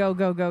 we go.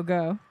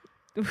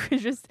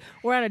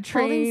 We're on a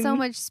train. holding so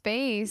much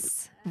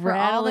space for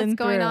all that's rattling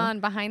going through. on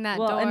behind that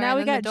Well, door. and now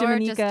we then got the door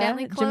just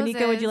gently Jiminica. closes.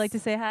 Jiminica, would you like to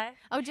say hi?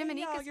 Oh,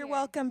 Jiminica's You're here.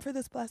 welcome for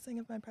this blessing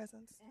of my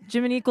presence.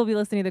 Jiminica will be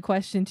listening to the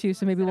question too,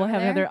 so maybe we'll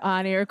have there? another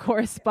on-air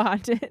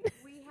correspondent.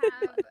 We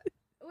have.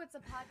 Oh, it's a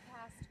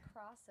podcast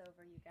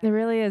crossover, you guys. There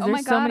really is. Oh There's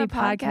my so God, many a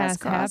podcast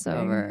podcasts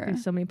happening. crossover.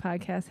 There's so many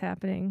podcasts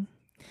happening.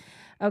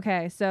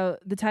 Okay, so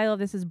the title of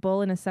this is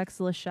Bull in a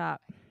Sexless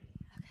Shop.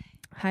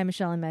 Hi,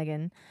 Michelle and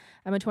Megan.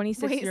 I'm a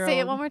 26-year-old. Wait, say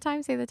it one more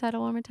time. Say the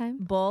title one more time.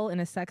 Bull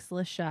in a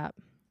Sexless Shop.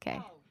 Okay.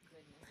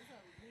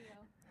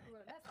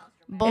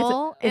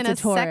 Bull it's in a a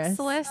Taurus.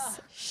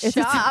 sexless It's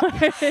a shop.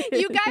 Taurus.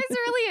 You guys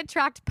really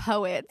attract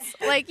poets.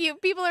 Like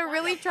people are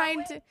really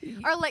trying to,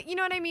 or like you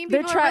know what I mean.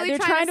 They're People are really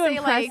trying to say,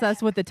 impress like,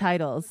 us with the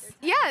titles.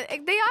 Yeah,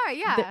 they are.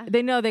 Yeah.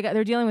 They know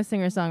they're dealing with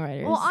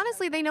singer-songwriters. Well,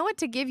 honestly, they know what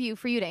to give you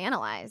for you to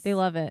analyze. They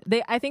love it.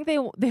 I think they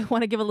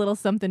want to give a little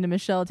something to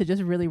Michelle to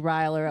just really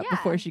rile her up Yeah.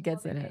 before she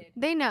gets in it.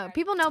 They know.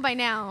 People know by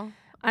now.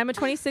 I'm a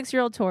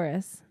 26-year-old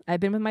Taurus. I've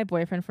been with my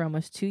boyfriend for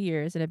almost 2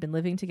 years and have been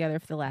living together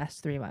for the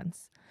last 3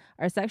 months.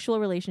 Our sexual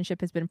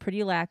relationship has been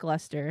pretty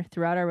lackluster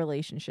throughout our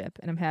relationship,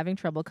 and I'm having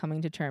trouble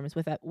coming to terms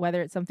with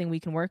whether it's something we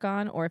can work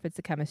on or if it's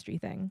a chemistry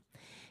thing.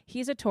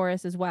 He's a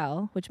Taurus as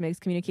well, which makes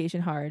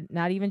communication hard,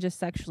 not even just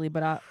sexually,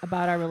 but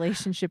about our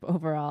relationship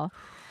overall.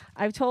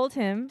 I've told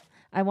him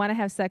I want to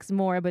have sex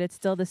more, but it's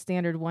still the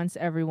standard once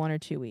every 1 or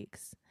 2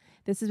 weeks.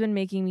 This has been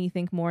making me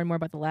think more and more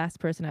about the last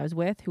person I was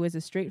with, who is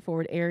a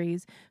straightforward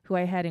Aries, who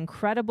I had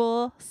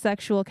incredible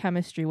sexual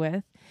chemistry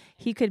with.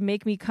 He could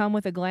make me come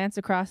with a glance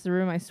across the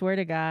room, I swear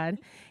to God.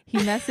 He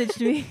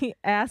messaged me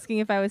asking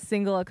if I was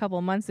single a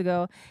couple months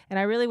ago, and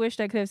I really wished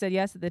I could have said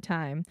yes at the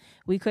time.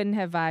 We couldn't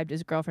have vibed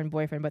as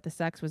girlfriend-boyfriend, but the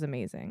sex was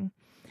amazing.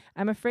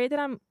 I'm afraid that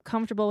I'm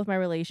comfortable with my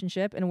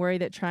relationship and worry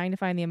that trying to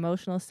find the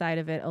emotional side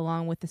of it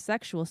along with the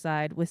sexual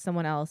side with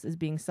someone else is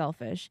being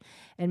selfish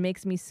and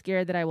makes me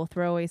scared that I will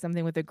throw away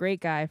something with a great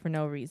guy for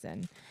no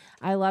reason.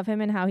 I love him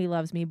and how he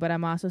loves me, but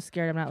I'm also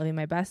scared I'm not living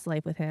my best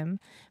life with him.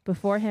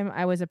 Before him,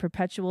 I was a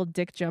perpetual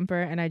dick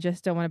jumper, and I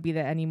just don't want to be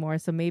that anymore,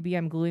 so maybe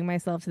I'm gluing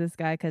myself to this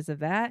guy because of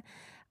that.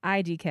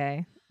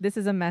 IDK. This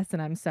is a mess,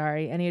 and I'm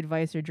sorry. Any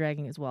advice or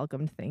dragging is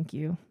welcomed. Thank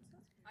you,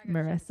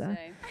 Marissa.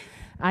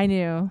 I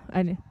knew.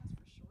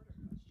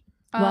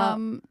 Well,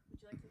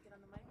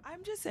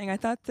 I'm just saying, I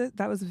thought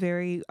that was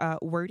very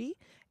wordy.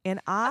 And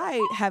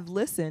I have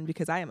listened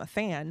because I am a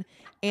fan.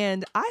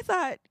 And I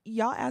thought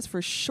y'all asked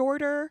for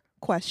shorter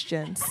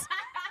questions.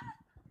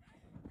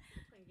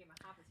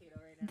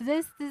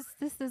 This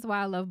is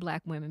why I love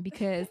Black women,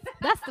 because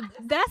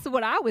that's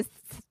what I was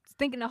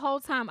thinking the whole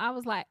time. I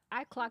was like,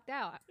 I clocked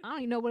out. I don't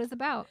even know what it's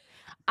about.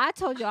 I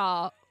told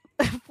y'all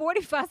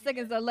 45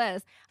 seconds or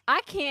less.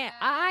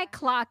 I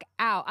clock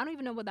out. I don't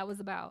even know what that was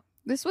about.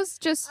 This was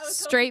just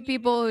straight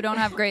people who don't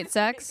have great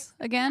sex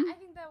again. I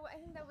think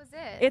that was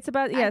it. it's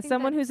about I think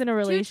someone that who's in a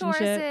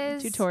relationship,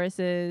 Tauruses. two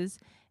Tauruses,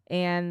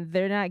 and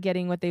they're not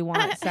getting what they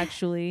want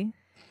sexually.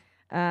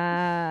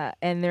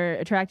 And they're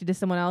attracted to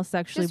someone else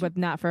sexually, but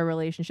not for a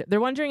relationship.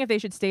 They're wondering if they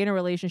should stay in a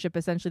relationship.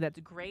 Essentially, that's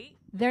great.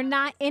 They're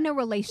not in a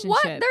relationship.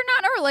 What? They're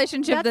not in a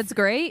relationship that's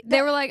great.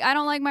 They were like, I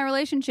don't like my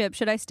relationship.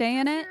 Should I stay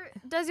in it?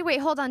 Wait,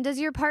 hold on. Does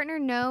your partner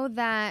know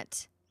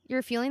that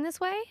you're feeling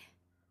this way?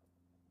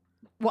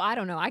 Well, I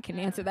don't know. I can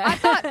answer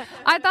that.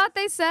 I thought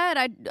they said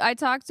I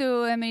talked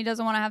to him and he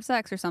doesn't want to have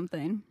sex or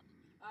something.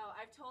 Oh,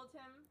 I've told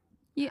him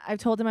I've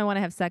told him I want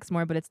to have sex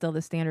more, but it's still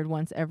the standard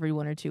once every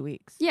 1 or 2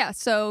 weeks. Yeah,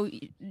 so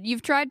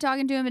you've tried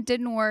talking to him, it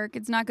didn't work.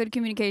 It's not good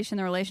communication.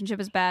 The relationship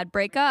is bad.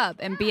 Break up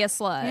and be a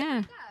slut.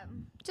 Yeah.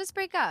 Just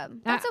break up.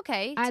 That's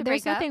okay to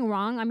there's break up. nothing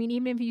wrong. I mean,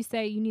 even if you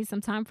say you need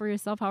some time for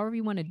yourself, however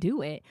you want to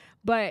do it.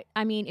 But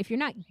I mean, if you're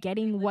not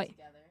getting what,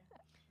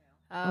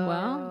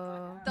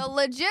 well, The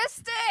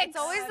logistics. it's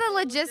always the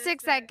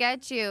logistics that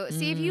get you.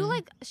 See, if you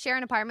like share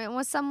an apartment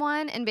with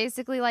someone and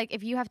basically like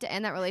if you have to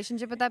end that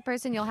relationship with that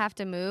person, you'll have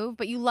to move,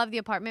 but you love the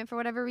apartment for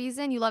whatever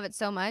reason, you love it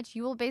so much,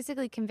 you will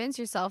basically convince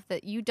yourself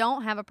that you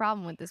don't have a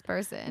problem with this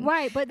person.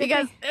 right? But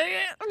Because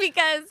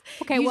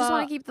okay, you well, just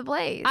want to keep the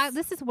place.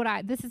 this is what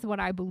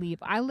I believe.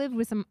 I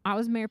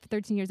was married for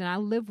 13 years, and I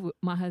lived with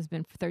my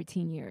husband for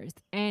 13 years,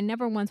 and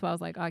never once I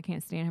was like, oh, I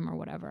can't stand him or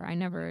whatever. I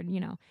never,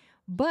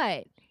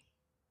 but.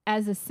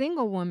 As a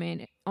single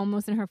woman,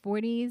 almost in her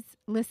 40s,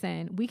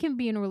 listen, we can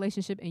be in a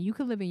relationship and you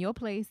can live in your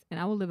place and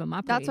I will live in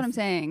my place. That's what I'm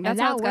saying. That's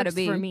and how that it's got to works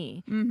be for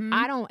me. Mm-hmm.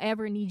 I don't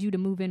ever need you to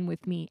move in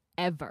with me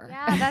ever.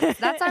 Yeah,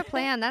 that's our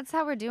plan. That's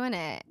how we're doing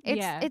it.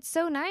 It's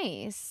so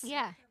nice.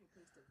 Yeah.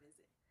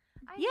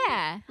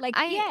 Yeah.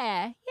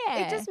 Yeah.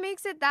 It just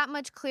makes it that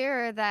much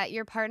clearer that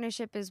your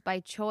partnership is by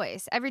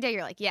choice. Every day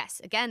you're like,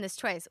 yes, again, this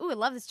choice. Ooh, I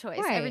love this choice.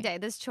 Right. Every day,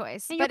 this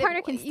choice. And your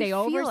partner can stay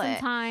over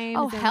sometimes.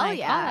 Oh, and hell all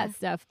yeah. that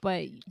stuff.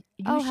 But you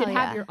Oh, should hell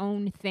have yeah. your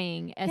own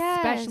thing,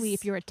 especially Yes.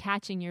 if you're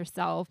attaching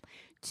yourself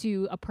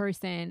to a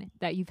person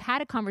that you've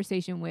had a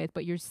conversation with,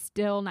 but you're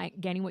still not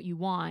getting what you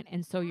want.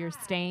 And so you're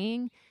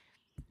staying.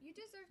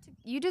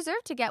 You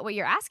deserve to get what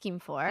you're asking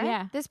for.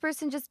 Yeah. This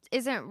person just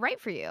isn't right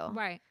for you.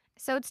 Right.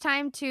 So it's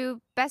time to,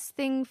 best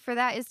thing for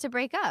that is to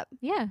break up.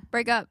 Yeah.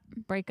 Break up.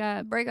 Break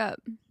up. Break up.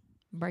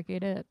 Break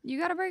it up. You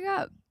got to break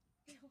up.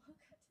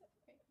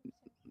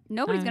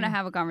 Nobody's going to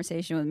have a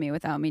conversation with me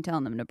without me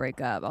telling them to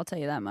break up. I'll tell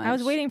you that much. I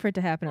was waiting for it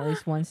to happen at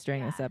least once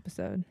during this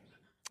episode.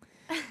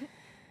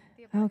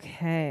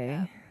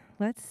 Okay.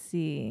 Let's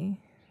see.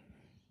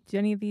 Do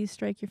any of these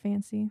strike your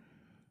fancy?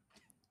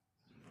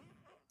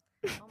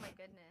 Oh my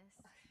goodness.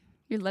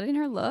 You're letting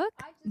her look?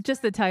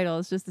 Just the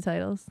titles. Just the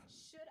titles.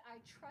 Should I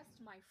trust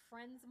my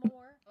friends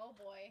more? Oh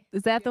boy.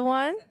 Is that the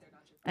one?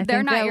 I They're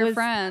think not that your was-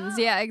 friends.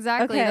 Yeah,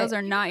 exactly. Okay. Those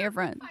are not your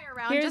friends.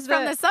 Around Here's just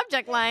from the- the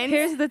subject line.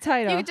 Here's the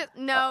title. You just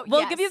no.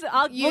 We'll yes. give you.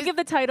 We'll give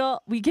the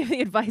title. We give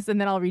the advice,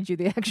 and then I'll read you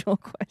the actual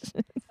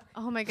question.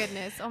 Oh my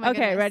goodness. Oh my Okay,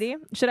 goodness. ready?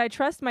 Should I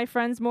trust my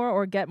friends more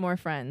or get more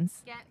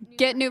friends?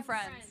 Get new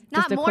friends.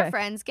 Not Just a more quick-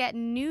 friends. Get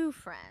new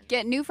friends.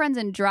 Get new friends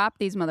and drop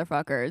these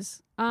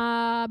motherfuckers.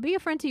 Be a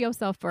friend to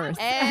yourself first.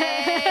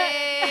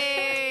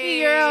 Hey.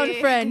 Be your own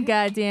friend.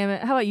 God damn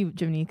it. How about you,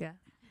 Jamaica?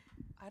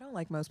 I don't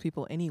like most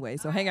people anyway,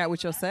 so hang out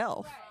with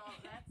yourself.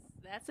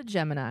 That's a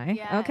Gemini.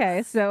 Yes.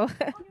 Okay, so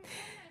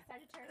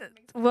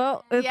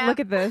well, Yep. look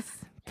at this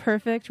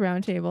perfect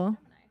round table.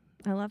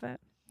 I love it.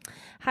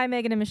 Hi,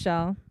 Megan and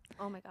Michelle.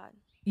 Oh my god.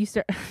 You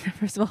start.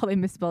 First of all, they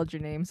misspelled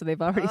your name, so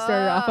they've already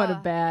started off on a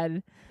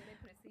bad.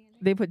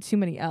 They put too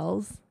many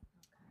L's.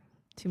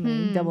 Too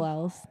many double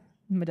L's.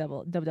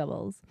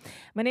 Doubles.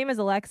 My name is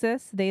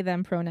Alexis. They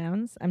them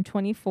pronouns. I'm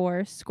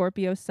 24.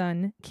 Scorpio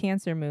Sun,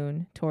 Cancer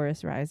Moon,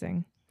 Taurus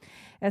rising.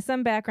 As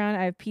some background,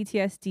 I have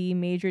PTSD,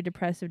 major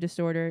depressive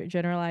disorder,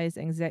 generalized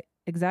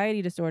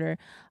anxiety disorder,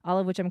 all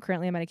of which I'm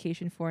currently on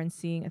medication for and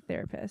seeing a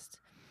therapist.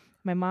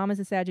 My mom is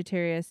a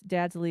Sagittarius,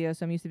 dad's a Leo,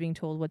 so I'm used to being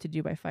told what to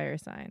do by fire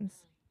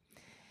signs.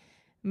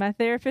 My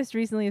therapist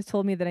recently has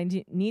told me that I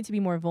need to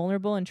be more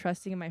vulnerable and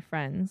trusting in my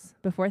friends.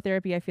 Before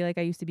therapy, I feel like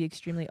I used to be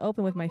extremely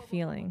open with my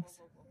feelings.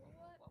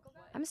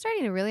 I'm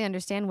starting to really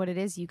understand what it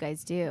is you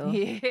guys do.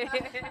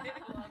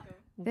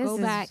 This Go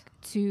is- back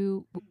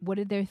to what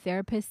did their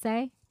therapist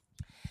say?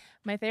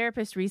 My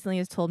therapist recently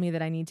has told me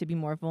that I need to be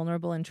more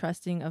vulnerable and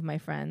trusting of my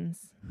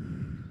friends.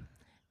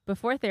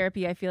 Before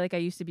therapy, I feel like I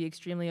used to be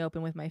extremely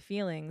open with my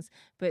feelings,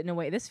 but in a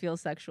way, this feels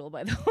sexual,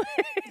 by the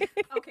way.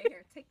 Okay,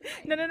 here, take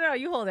the No,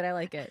 you hold it. I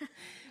like it.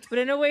 But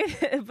in a way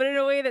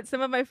that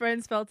some of my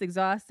friends felt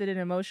exhausted and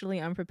emotionally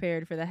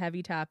unprepared for the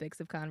heavy topics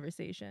of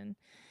conversation.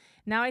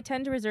 Now I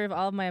tend to reserve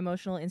all of my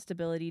emotional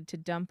instability to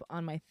dump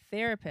on my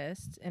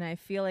therapist, and I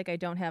feel like I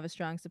don't have a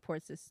strong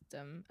support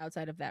system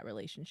outside of that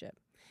relationship.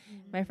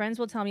 My friends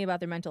will tell me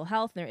about their mental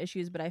health and their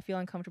issues, but I feel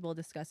uncomfortable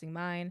discussing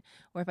mine.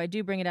 Or if I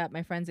do bring it up,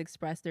 my friends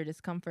express their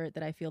discomfort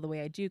that I feel the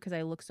way I do because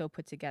I look so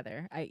put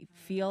together. I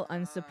feel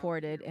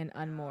unsupported and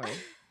unmoored.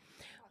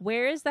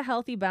 Where is the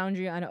healthy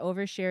boundary on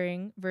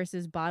oversharing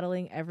versus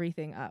bottling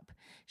everything up?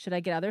 Should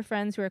I get other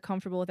friends who are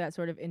comfortable with that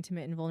sort of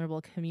intimate and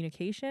vulnerable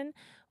communication?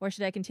 Or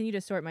should I continue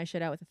to sort my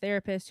shit out with a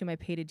therapist whom I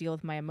pay to deal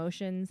with my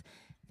emotions?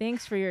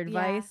 Thanks for your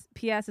advice.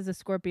 P.S. As a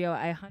Scorpio,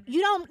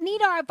 You don't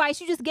need our advice.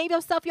 You just gave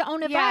yourself your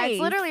own advice. Yeah, it's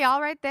literally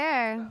all right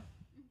there.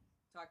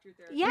 Talk to your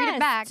therapist. Yes, Read it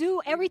back.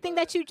 do everything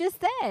that you just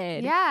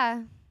said.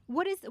 Yeah.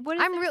 What is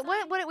I'm their real.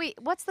 sign?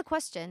 What's the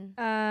question?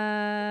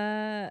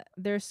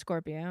 they're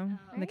Scorpio,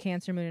 the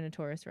Cancer Moon and a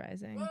Taurus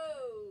rising.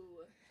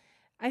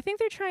 I think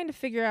they're trying to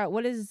figure out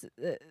what is.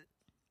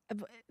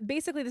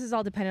 basically this is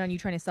all dependent on you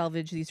trying to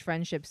salvage these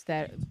friendships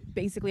that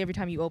basically every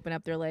time you open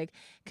up, they're like,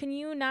 can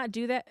you not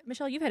do that?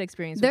 Michelle, you've had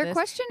experience with Their this.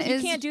 question You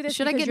is, can't do this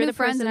should I because get you're new the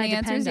friends? person And the I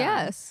answer is depend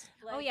on. yes.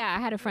 Oh yeah,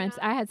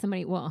 I had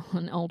somebody, well,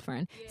 an old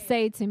friend,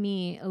 say to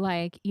me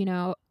like, you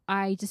know,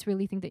 I just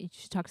really think that you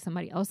should talk to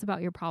somebody else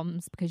about your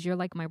problems because you're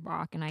like my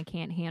rock and I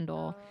can't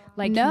handle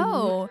like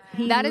No,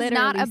 he that is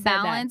not literally a said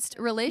that. balanced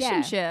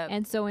relationship.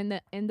 And so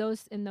in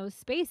those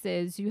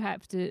spaces, you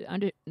have to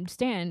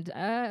understand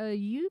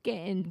you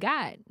getting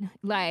got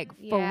like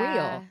for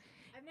real.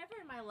 I've never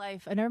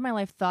in my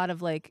life thought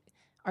of like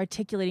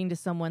articulating to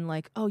someone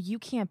like, oh, you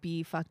can't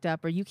be fucked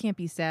up or you can't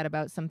be sad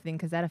about something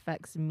because that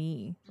affects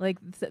me. Like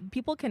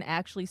people can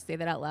actually say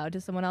that out loud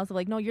to someone else.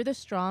 Like, no, you're the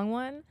strong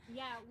one.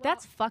 Yeah,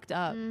 That's fucked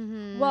up.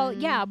 well,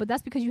 yeah, but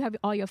that's because you have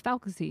all your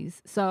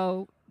faculties.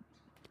 So,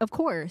 of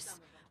course.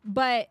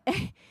 But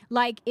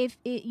like if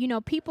it, you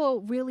know,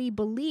 people really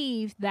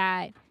believe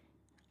that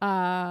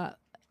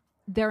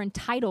they're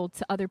entitled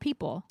to other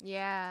people.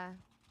 Yeah.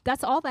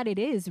 That's all that it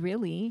is,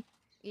 really.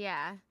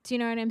 Yeah. Do you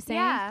know what I'm saying?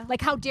 Yeah. Like,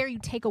 how dare you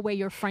take away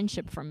your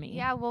friendship from me?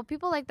 Yeah, well,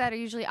 people like that are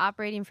usually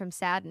operating from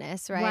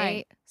sadness, right?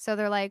 Right. So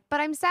they're like, but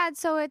I'm sad,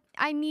 so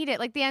I need it.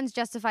 Like, the ends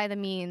justify the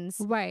means.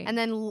 Right. And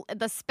then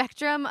the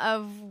spectrum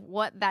of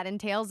what that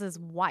entails is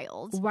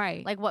wild.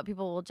 Right. Like, what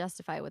people will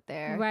justify with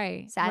their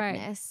right.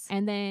 sadness. Right.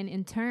 And then,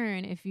 in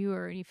turn, if you're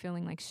already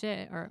feeling like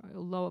shit or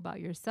low about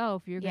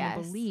yourself, you're going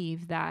to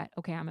believe that,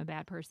 okay, I'm a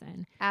bad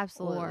person.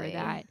 Absolutely. Or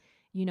that,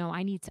 you know,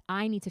 I need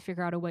to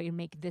figure out a way to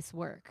make this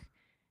work.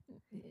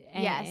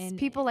 And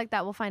people like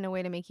that will find a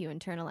way to make you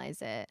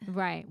internalize it.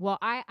 Right. Well,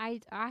 I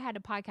had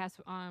a podcast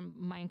on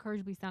my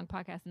Encouragably Sound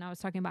podcast, and I was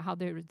talking about how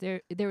there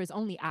is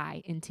only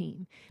I in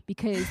team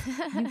because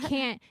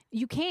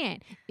you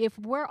can't. If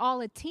we're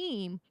all a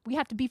team, we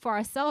have to be for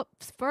ourselves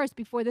first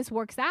before this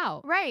works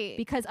out. Right.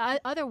 Because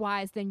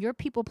otherwise, then you're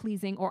people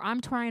pleasing, or I'm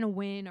trying to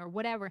win, or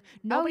whatever.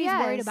 Nobody's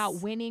worried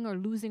about winning or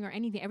losing or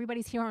anything.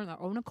 Everybody's here on their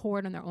own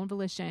accord, on their own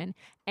volition,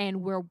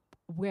 and we're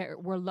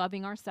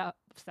loving ourselves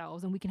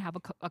and we can have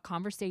a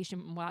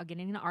conversation without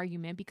getting in an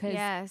argument because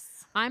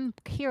I'm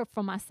here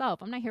for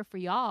myself. I'm not here for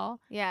y'all.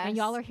 Yes. And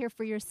y'all are here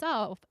for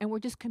yourself and we're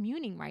just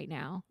communing right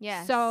now.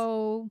 Yes.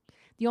 So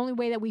the only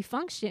way that we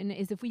function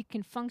is if we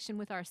can function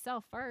with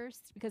ourselves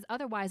first, because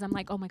otherwise I'm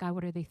like, oh my God,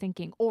 what are they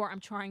thinking? Or I'm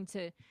trying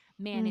to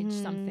manage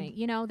something.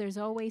 You know, there's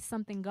always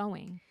something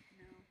going.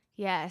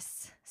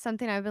 Yes.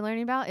 Something I've been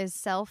learning about is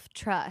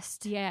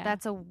self-trust. Yeah.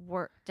 That's a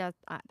word.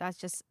 That's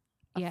just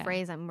a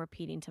phrase I'm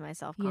repeating to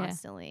myself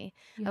constantly.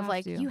 You of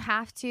like, you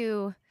have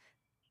to,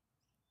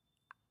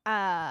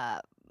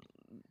 like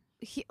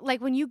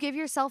when you give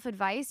yourself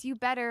advice, you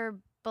better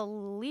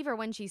believe her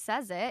when she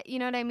says it. You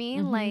know what I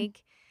mean?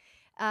 Like,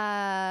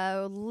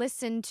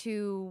 listen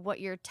to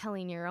what you're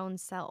telling your own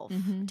self.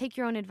 Take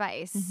your own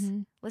advice.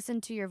 Listen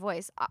to your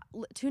voice.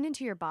 Tune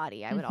into your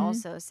body, I would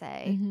also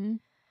say.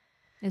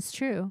 It's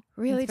true.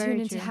 Really tune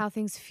into how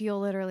things feel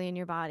literally in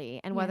your body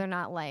and whether or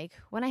not, like,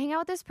 when I hang out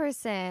with this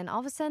person, all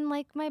of a sudden,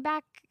 like, my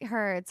back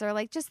hurts or,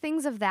 like, just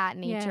things of that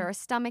nature or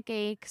stomach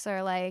aches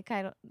or, like,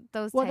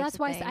 those well, types that's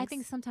of why things. I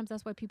think sometimes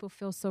that's why people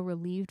feel so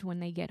relieved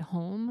when they get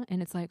home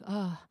and it's like,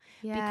 oh,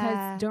 Yeah.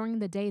 because during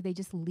the day they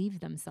just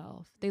leave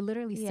themselves. They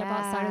literally step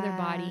outside of their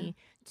body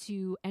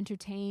to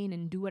entertain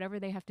and do whatever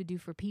they have to do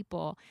for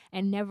people,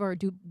 and never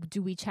do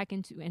we check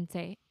into and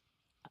say,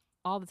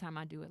 all the time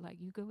I do it, like,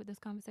 you good with this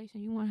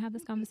conversation? You want to have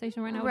this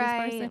conversation right now with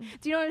this person?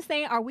 Do you know what I'm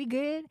saying? Are we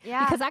good?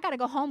 Yeah. Because I got to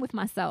go home with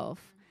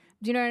myself.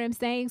 Do you know what I'm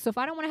saying? So if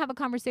I don't want to have a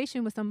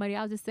conversation with somebody,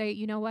 I'll just say,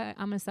 you know what?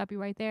 I'm going to stop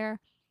you right there.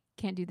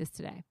 Can't do this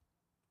today.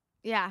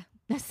 Yeah.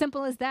 As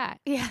simple as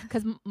that. Yeah.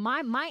 Because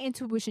my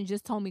intuition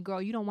just told me,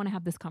 girl, you don't want to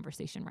have this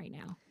conversation right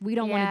now. We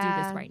don't want to do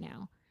this right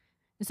now.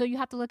 And so you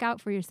have to look out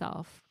for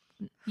yourself,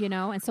 you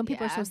know? And some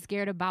people are so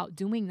scared about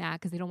doing that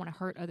because they don't want to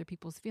hurt other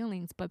people's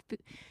feelings. But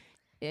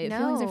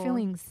feelings are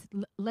feelings.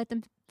 Let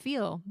them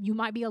feel. You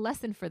might be a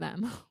lesson for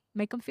them.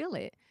 Make them feel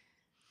it.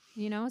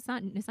 You know, it's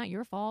not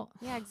your fault.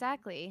 Yeah,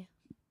 exactly.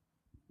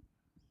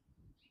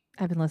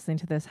 I've been listening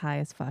to this high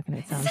as fuck and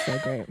it sounds so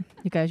great.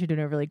 You guys are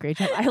doing a really great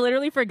job. I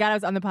literally forgot I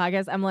was on the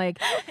podcast. I'm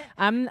like,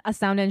 I'm a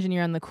sound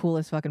engineer on the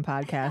coolest fucking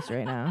podcast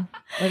right now.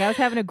 Like, I was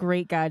having a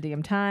great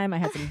goddamn time. I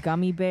had some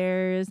gummy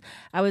bears.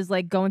 I was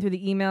like going through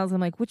the emails. I'm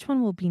like, which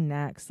one will be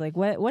next? Like,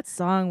 what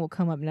song will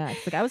come up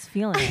next? Like, I was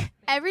feeling it.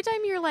 Every time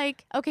you're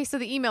like, okay, so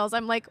the emails,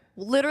 I'm like,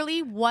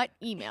 literally, what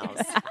emails?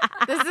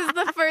 This is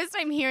the first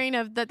I'm hearing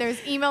of that there's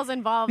emails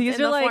involved in the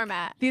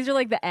format. These are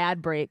like the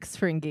ad breaks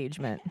for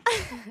engagement.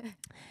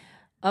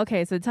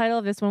 Okay, so the title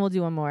of this one, we'll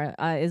do one more,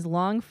 is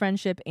Long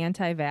Friendship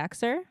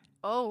Anti-Vaxxer.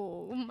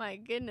 Oh, my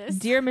goodness.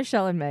 Dear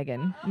Michelle and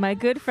Megan, my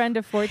good friend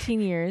of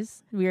 14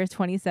 years, we are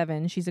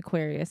 27, she's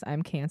Aquarius,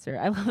 I'm Cancer.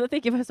 I love that they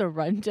give us a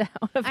rundown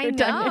of their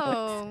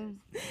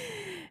dynamics.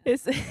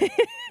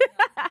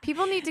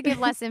 People need to give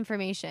less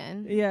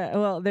information. Yeah,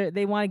 well,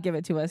 they want to give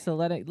it to us, so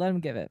let them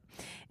give it.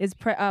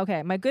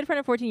 Okay, my good friend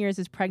of 14 years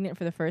is pregnant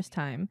for the first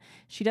time.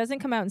 She doesn't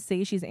come out and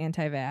say she's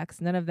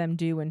anti-vax. None of them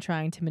do when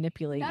trying to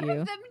manipulate you. None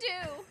of them do.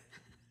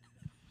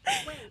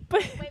 Wait.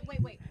 Who's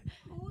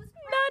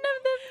None of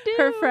them do.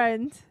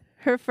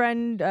 Her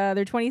friend,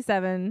 they're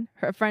 27.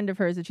 A friend of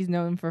hers that she's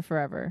known for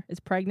forever is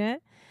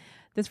pregnant.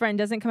 This friend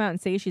doesn't come out and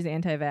say she's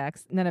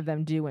anti-vax. None of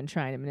them do when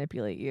trying to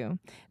manipulate you.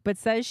 But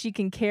says she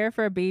can care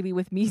for a baby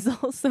with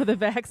measles, so the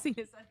vaccine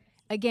is...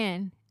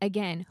 Again,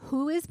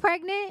 who is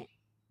pregnant?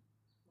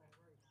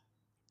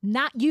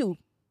 Not you.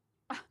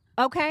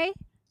 Okay?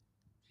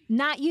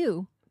 Not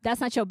you.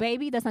 That's not your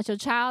baby. That's not your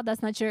child.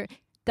 That's not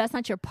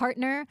your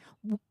partner.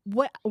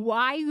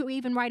 Why are you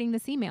even writing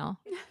this email?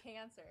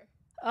 Cancer.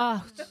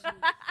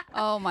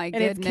 Oh my And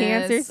goodness. it's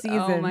cancer season.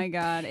 Oh my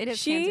God. It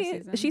is cancer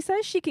season. She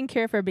says she can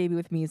care for a baby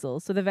with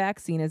measles, so the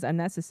vaccine is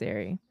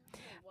unnecessary.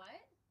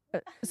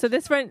 What? So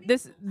this friend,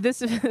 this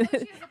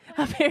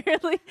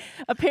apparently.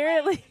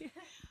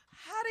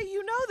 How do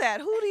you know that?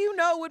 Who do you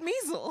know with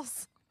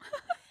measles?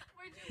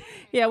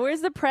 Yeah,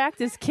 where's the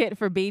practice kit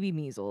for baby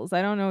measles?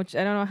 I don't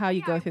know how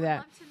you go through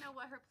that.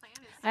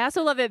 I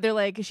also love that they're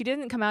like, she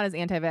didn't come out as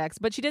anti-vax,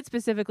 but she did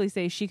specifically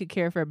say she could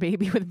care for a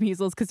baby with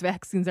measles because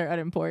vaccines are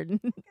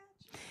unimportant.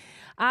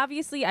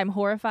 Obviously, I'm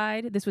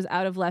horrified. This was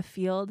out of left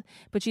field,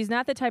 but she's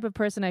not the type of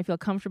person I feel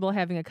comfortable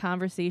having a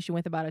conversation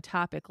with about a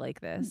topic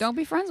like this. Don't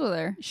be friends with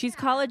her. She's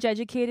college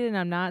educated and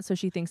I'm not, so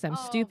she thinks I'm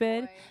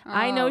stupid.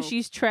 I know Oh.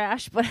 she's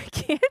trash, but I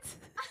can't.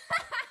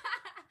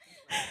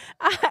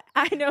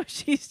 I know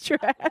she's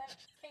trash.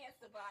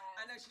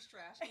 I know she's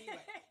trash. Anyway.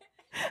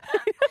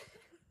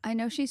 I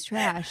know she's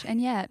trash,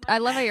 and yet I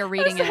love how you're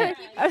reading it.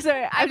 I'm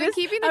sorry. I've been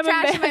keeping the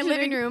trash in my living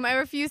imagining- room. I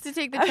refuse to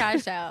take the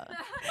trash out.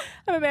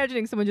 I'm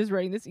imagining someone just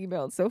writing this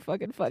email. It's so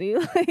fucking funny.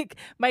 Like,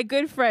 my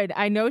good friend,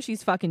 I know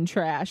she's fucking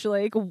trash.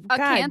 Like, A God,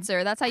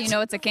 cancer. That's how you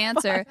know it's a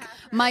cancer.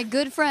 My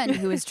good friend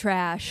who is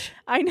trash.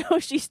 I know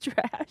she's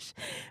trash,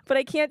 but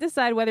I can't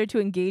decide whether to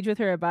engage with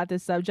her about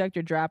this subject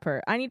or drop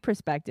her. I need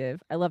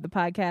perspective. I love the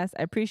podcast.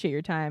 I appreciate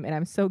your time, and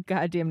I'm so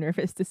goddamn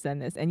nervous to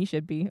send this, and you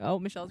should be. Oh,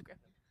 Michelle's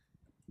gripping.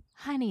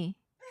 Honey,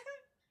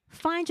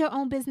 find your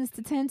own business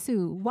to tend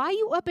to. Why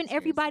you up in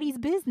everybody's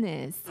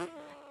business?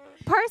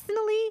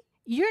 Personally,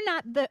 you're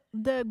not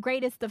the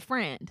greatest of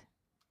friend.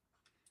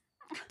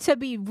 To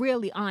be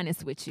really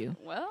honest with you.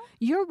 Well,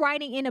 You're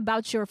writing in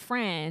about your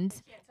friend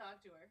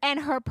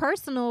and her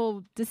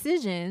personal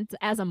decisions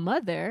as a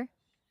mother,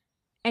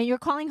 and you're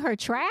calling her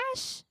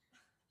trash?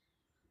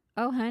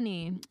 Oh,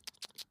 honey.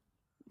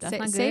 That's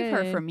not good. save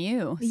her from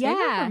you. Save her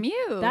Yeah, from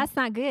you. That's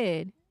not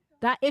good.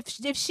 That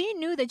if she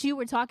knew that you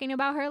were talking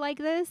about her like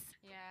this,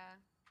 Yeah.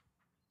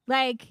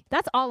 like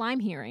that's all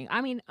I'm hearing.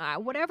 I mean,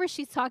 whatever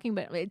she's talking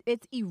about,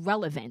 it's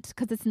irrelevant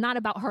because it's not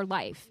about her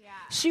life. Yeah.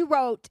 She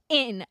wrote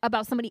in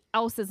about somebody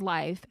else's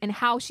life and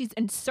how she's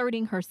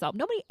inserting herself.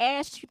 Nobody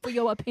asked you for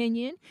your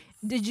opinion.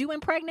 Did you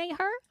impregnate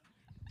her?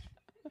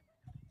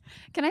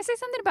 Can I say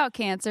something about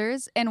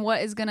cancers and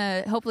what is going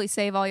to hopefully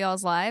save all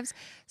y'all's lives?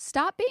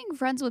 Stop being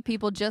friends with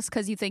people just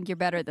because you think you're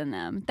better than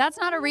them. That's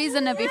not a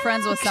reason to be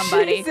friends with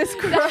somebody. Jesus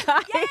Christ.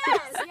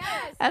 Yes.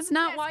 That's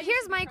not why.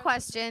 Here's my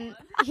question.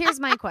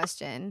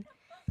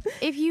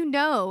 If you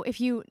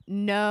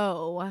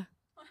know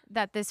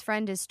that this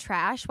friend is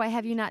trash, why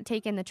have you not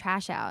taken the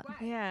trash out?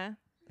 Yeah.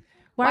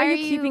 Why are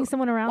you keeping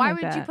someone around Why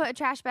like would you that? put a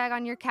trash bag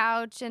on your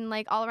couch and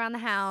like all around the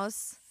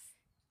house?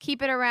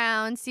 Keep it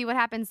around, see what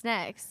happens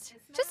next.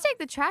 Just take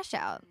the trash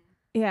out.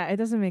 Yeah, it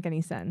doesn't make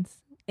any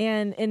sense.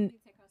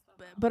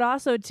 But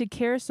also to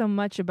care so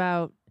much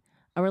about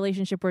a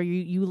relationship where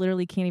you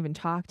literally can't even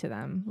talk to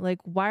them. Like,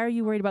 why are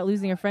you worried about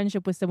losing a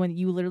friendship with someone that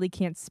you literally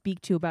can't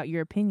speak to about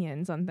your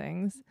opinions on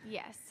things?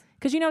 Yes.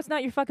 Because you know it's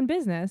not your fucking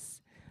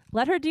business.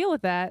 Let her deal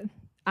with that.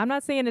 I'm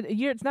not saying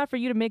it's not for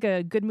you to make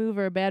a good move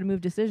or a bad move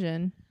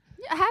decision.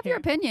 Yeah, have your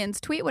opinions.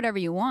 Tweet whatever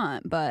you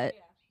want, but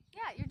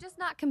Yeah, you're just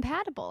not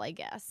compatible, I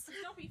guess.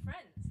 Don't be friends.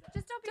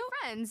 Just don't be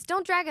friends.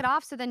 Don't drag it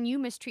off so then you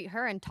mistreat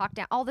her and talk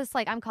down all this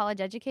like I'm college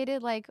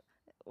educated, like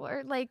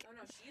or like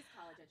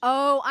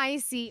oh, I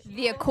see.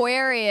 the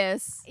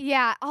Aquarius.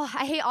 Yeah. Oh,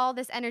 I hate all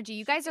this energy.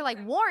 You guys are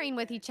like warring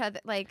with each other.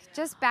 Like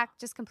just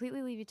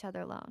completely leave each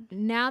other alone.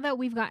 Now that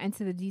we've got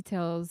into the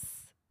details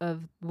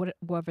of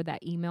whatever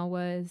that email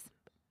was,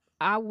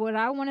 what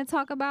I want to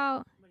talk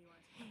about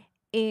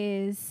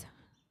is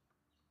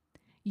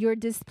your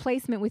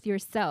displacement with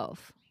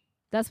yourself.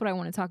 That's what I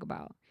want to talk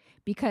about,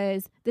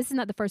 because this is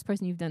not the first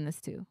person you've done this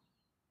to.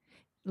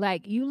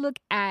 Like, you look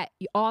at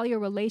all your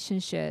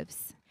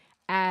relationships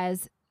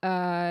as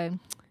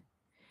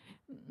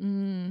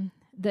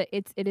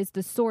it is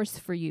the source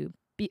for you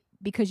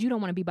because you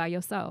don't want to be by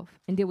yourself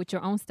and deal with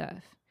your own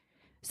stuff.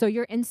 So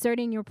you're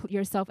inserting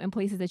yourself in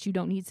places that you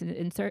don't need to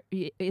insert.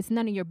 It's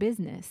none of your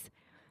business.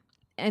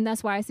 And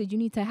that's why I said you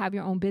need to have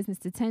your own business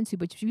to tend to,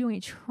 but you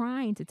ain't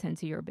trying to tend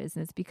to your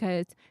business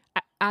because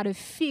out of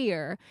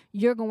fear,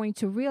 you're going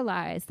to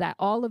realize that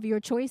all of your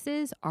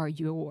choices are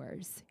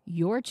yours.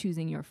 You're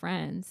choosing your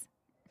friends.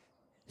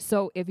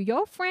 So if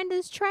your friend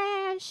is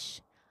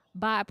trash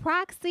by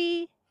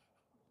proxy,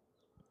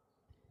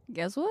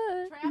 Guess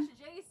what? trash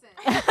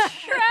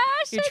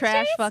adjacent. You're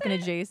trash fucking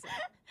adjacent.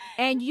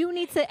 And you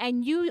need to,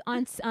 and you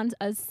on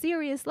a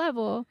serious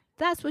level,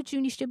 that's what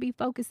you should be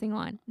focusing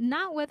on.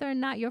 Not whether or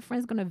not your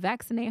friend's going to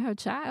vaccinate her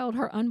child,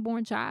 her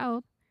unborn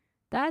child.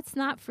 That's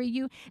not for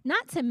you.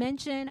 Not to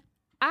mention,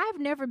 I've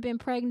never been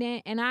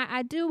pregnant, and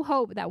I do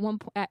hope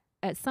that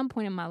at some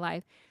point in my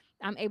life,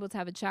 I'm able to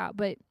have a child.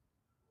 But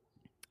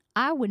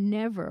I would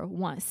never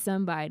want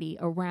somebody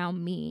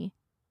around me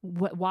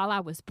while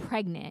I was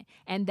pregnant,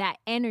 and that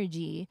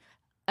energy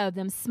of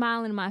them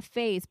smiling in my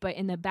face, but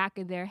in the back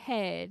of their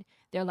head,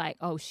 they're like,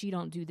 oh, she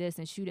don't do this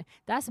and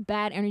that's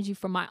bad energy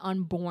for my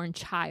unborn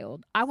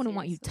child. I wouldn't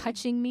want you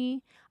touching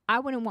me. I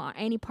wouldn't want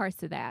any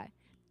parts of that.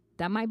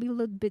 That might be a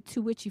little bit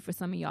too witchy for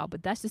some of y'all,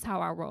 but that's just how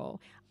I roll.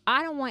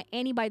 I don't want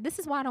anybody. This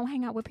is why I don't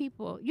hang out with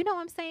people. You know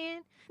what I'm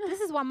saying?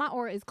 This is why my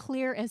aura is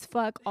clear as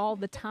fuck all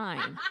the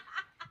time.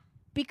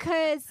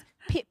 Because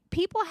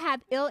people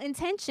have ill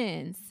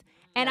intentions.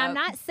 And I'm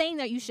not saying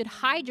that you should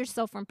hide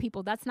yourself from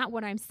people. That's not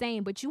what I'm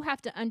saying. But you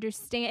have to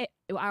understand.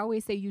 I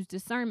always say use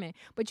discernment.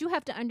 But you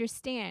have to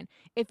understand,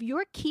 if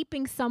you're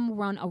keeping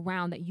someone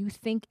around that you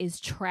think is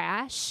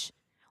trash,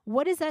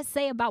 what does that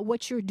say about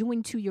what you're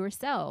doing to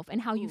yourself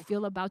and how you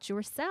feel about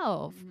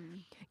yourself?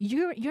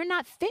 You're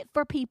not fit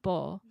for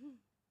people.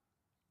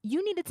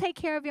 You need to take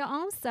care of your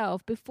own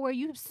self before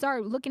you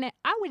start looking at.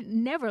 I would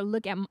never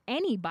look at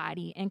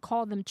anybody and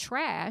call them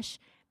trash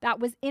that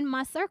was in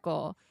my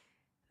circle.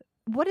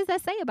 What does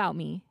that say about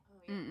me?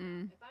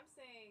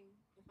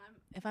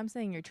 If I'm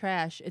saying you're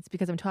trash, it's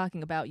because I'm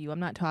talking about you. I'm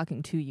not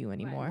talking to you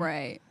anymore.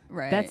 Right.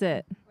 That's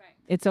it. Right.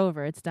 It's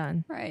over. It's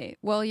done. Right.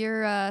 Well,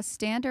 your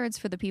standards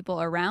for the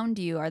people around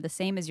you are the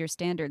same as your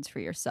standards for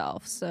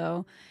yourself.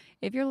 So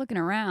if you're looking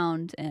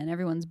around and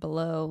everyone's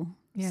below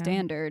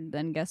standard,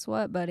 then guess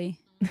what, buddy?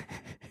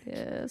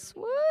 Guess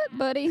what,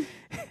 buddy?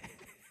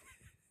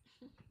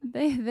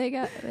 They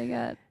got.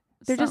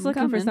 They're just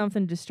looking coming. for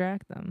something to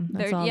distract them.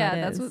 That's all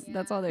that is.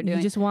 That's all they're doing.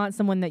 You just want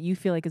someone that you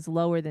feel like is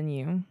lower than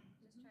you.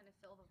 Just trying to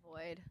fill the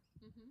void.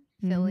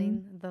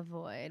 Filling the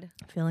void.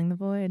 Filling the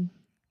void.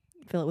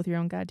 Fill it with your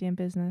own goddamn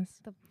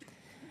business.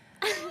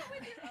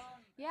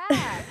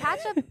 Yeah,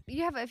 patch up.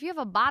 If you have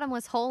a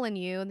bottomless hole in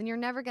you, then you're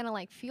never gonna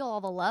like feel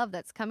all the love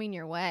that's coming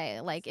your way.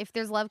 Like if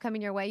there's love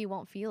coming your way, you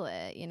won't feel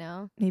it. You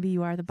know. Maybe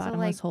you are the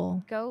bottomless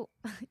hole. Go.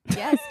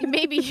 Yes,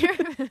 maybe you're.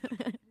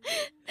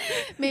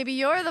 Maybe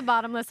you're the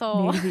bottomless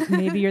hole.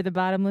 Maybe you're the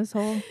bottomless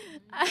hole.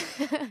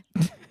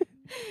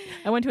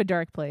 I went to a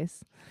dark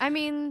place. I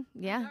mean,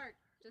 yeah.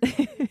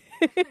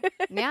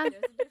 Yeah.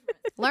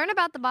 Learn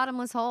about the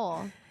bottomless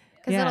hole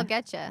because it'll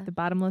get you. The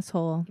bottomless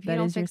hole. That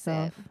is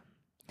yourself.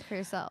 For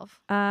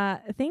yourself.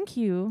 Thank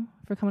you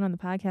for coming on the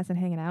podcast and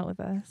hanging out with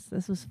us.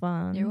 This was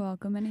fun. You're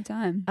welcome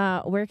anytime.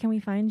 Where can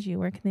we find you?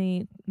 Where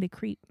can they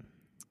creep?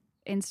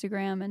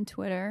 Instagram and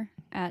Twitter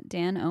at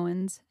Dan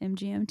Owens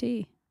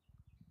MGMT.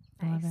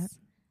 I love it.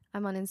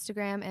 I'm on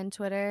Instagram and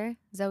Twitter,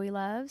 Zoe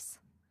Loves,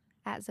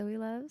 at Zoe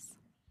Loves.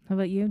 How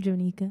about you,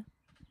 Jonica?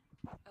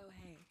 Oh,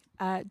 hey.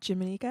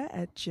 Jiminica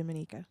at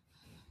Jiminica.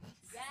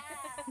 Yes.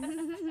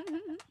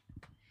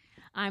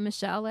 I'm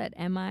Michelle at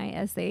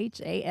MISHALMOORE.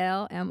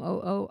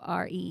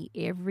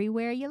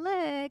 Everywhere you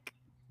look.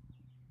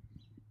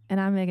 And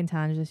I'm Megan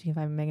Tonjes. You can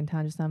find Megan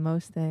Tonjes on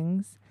most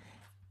things.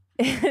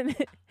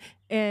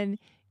 And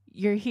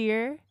you're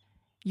here.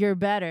 You're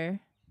better.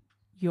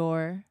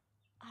 You're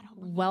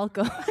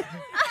welcome.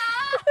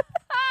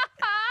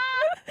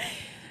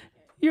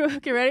 You're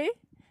okay. Ready?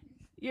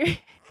 You're.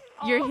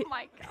 Oh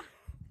my God.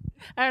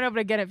 I don't know, but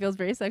again, it feels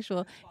very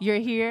sexual. You're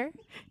here.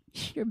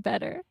 You're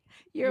better.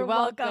 You're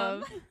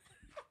welcome.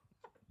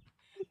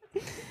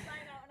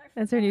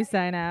 That's our new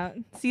sign out.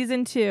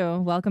 Season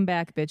 2. Welcome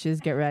back,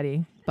 bitches. Get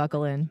ready.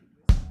 Buckle in.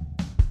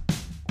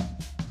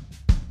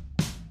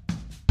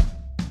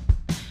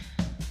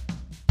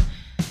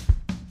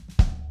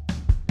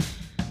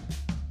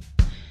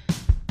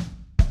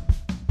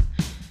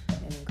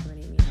 And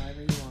incriminate me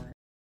however you want.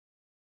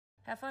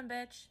 Have fun,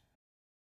 bitch.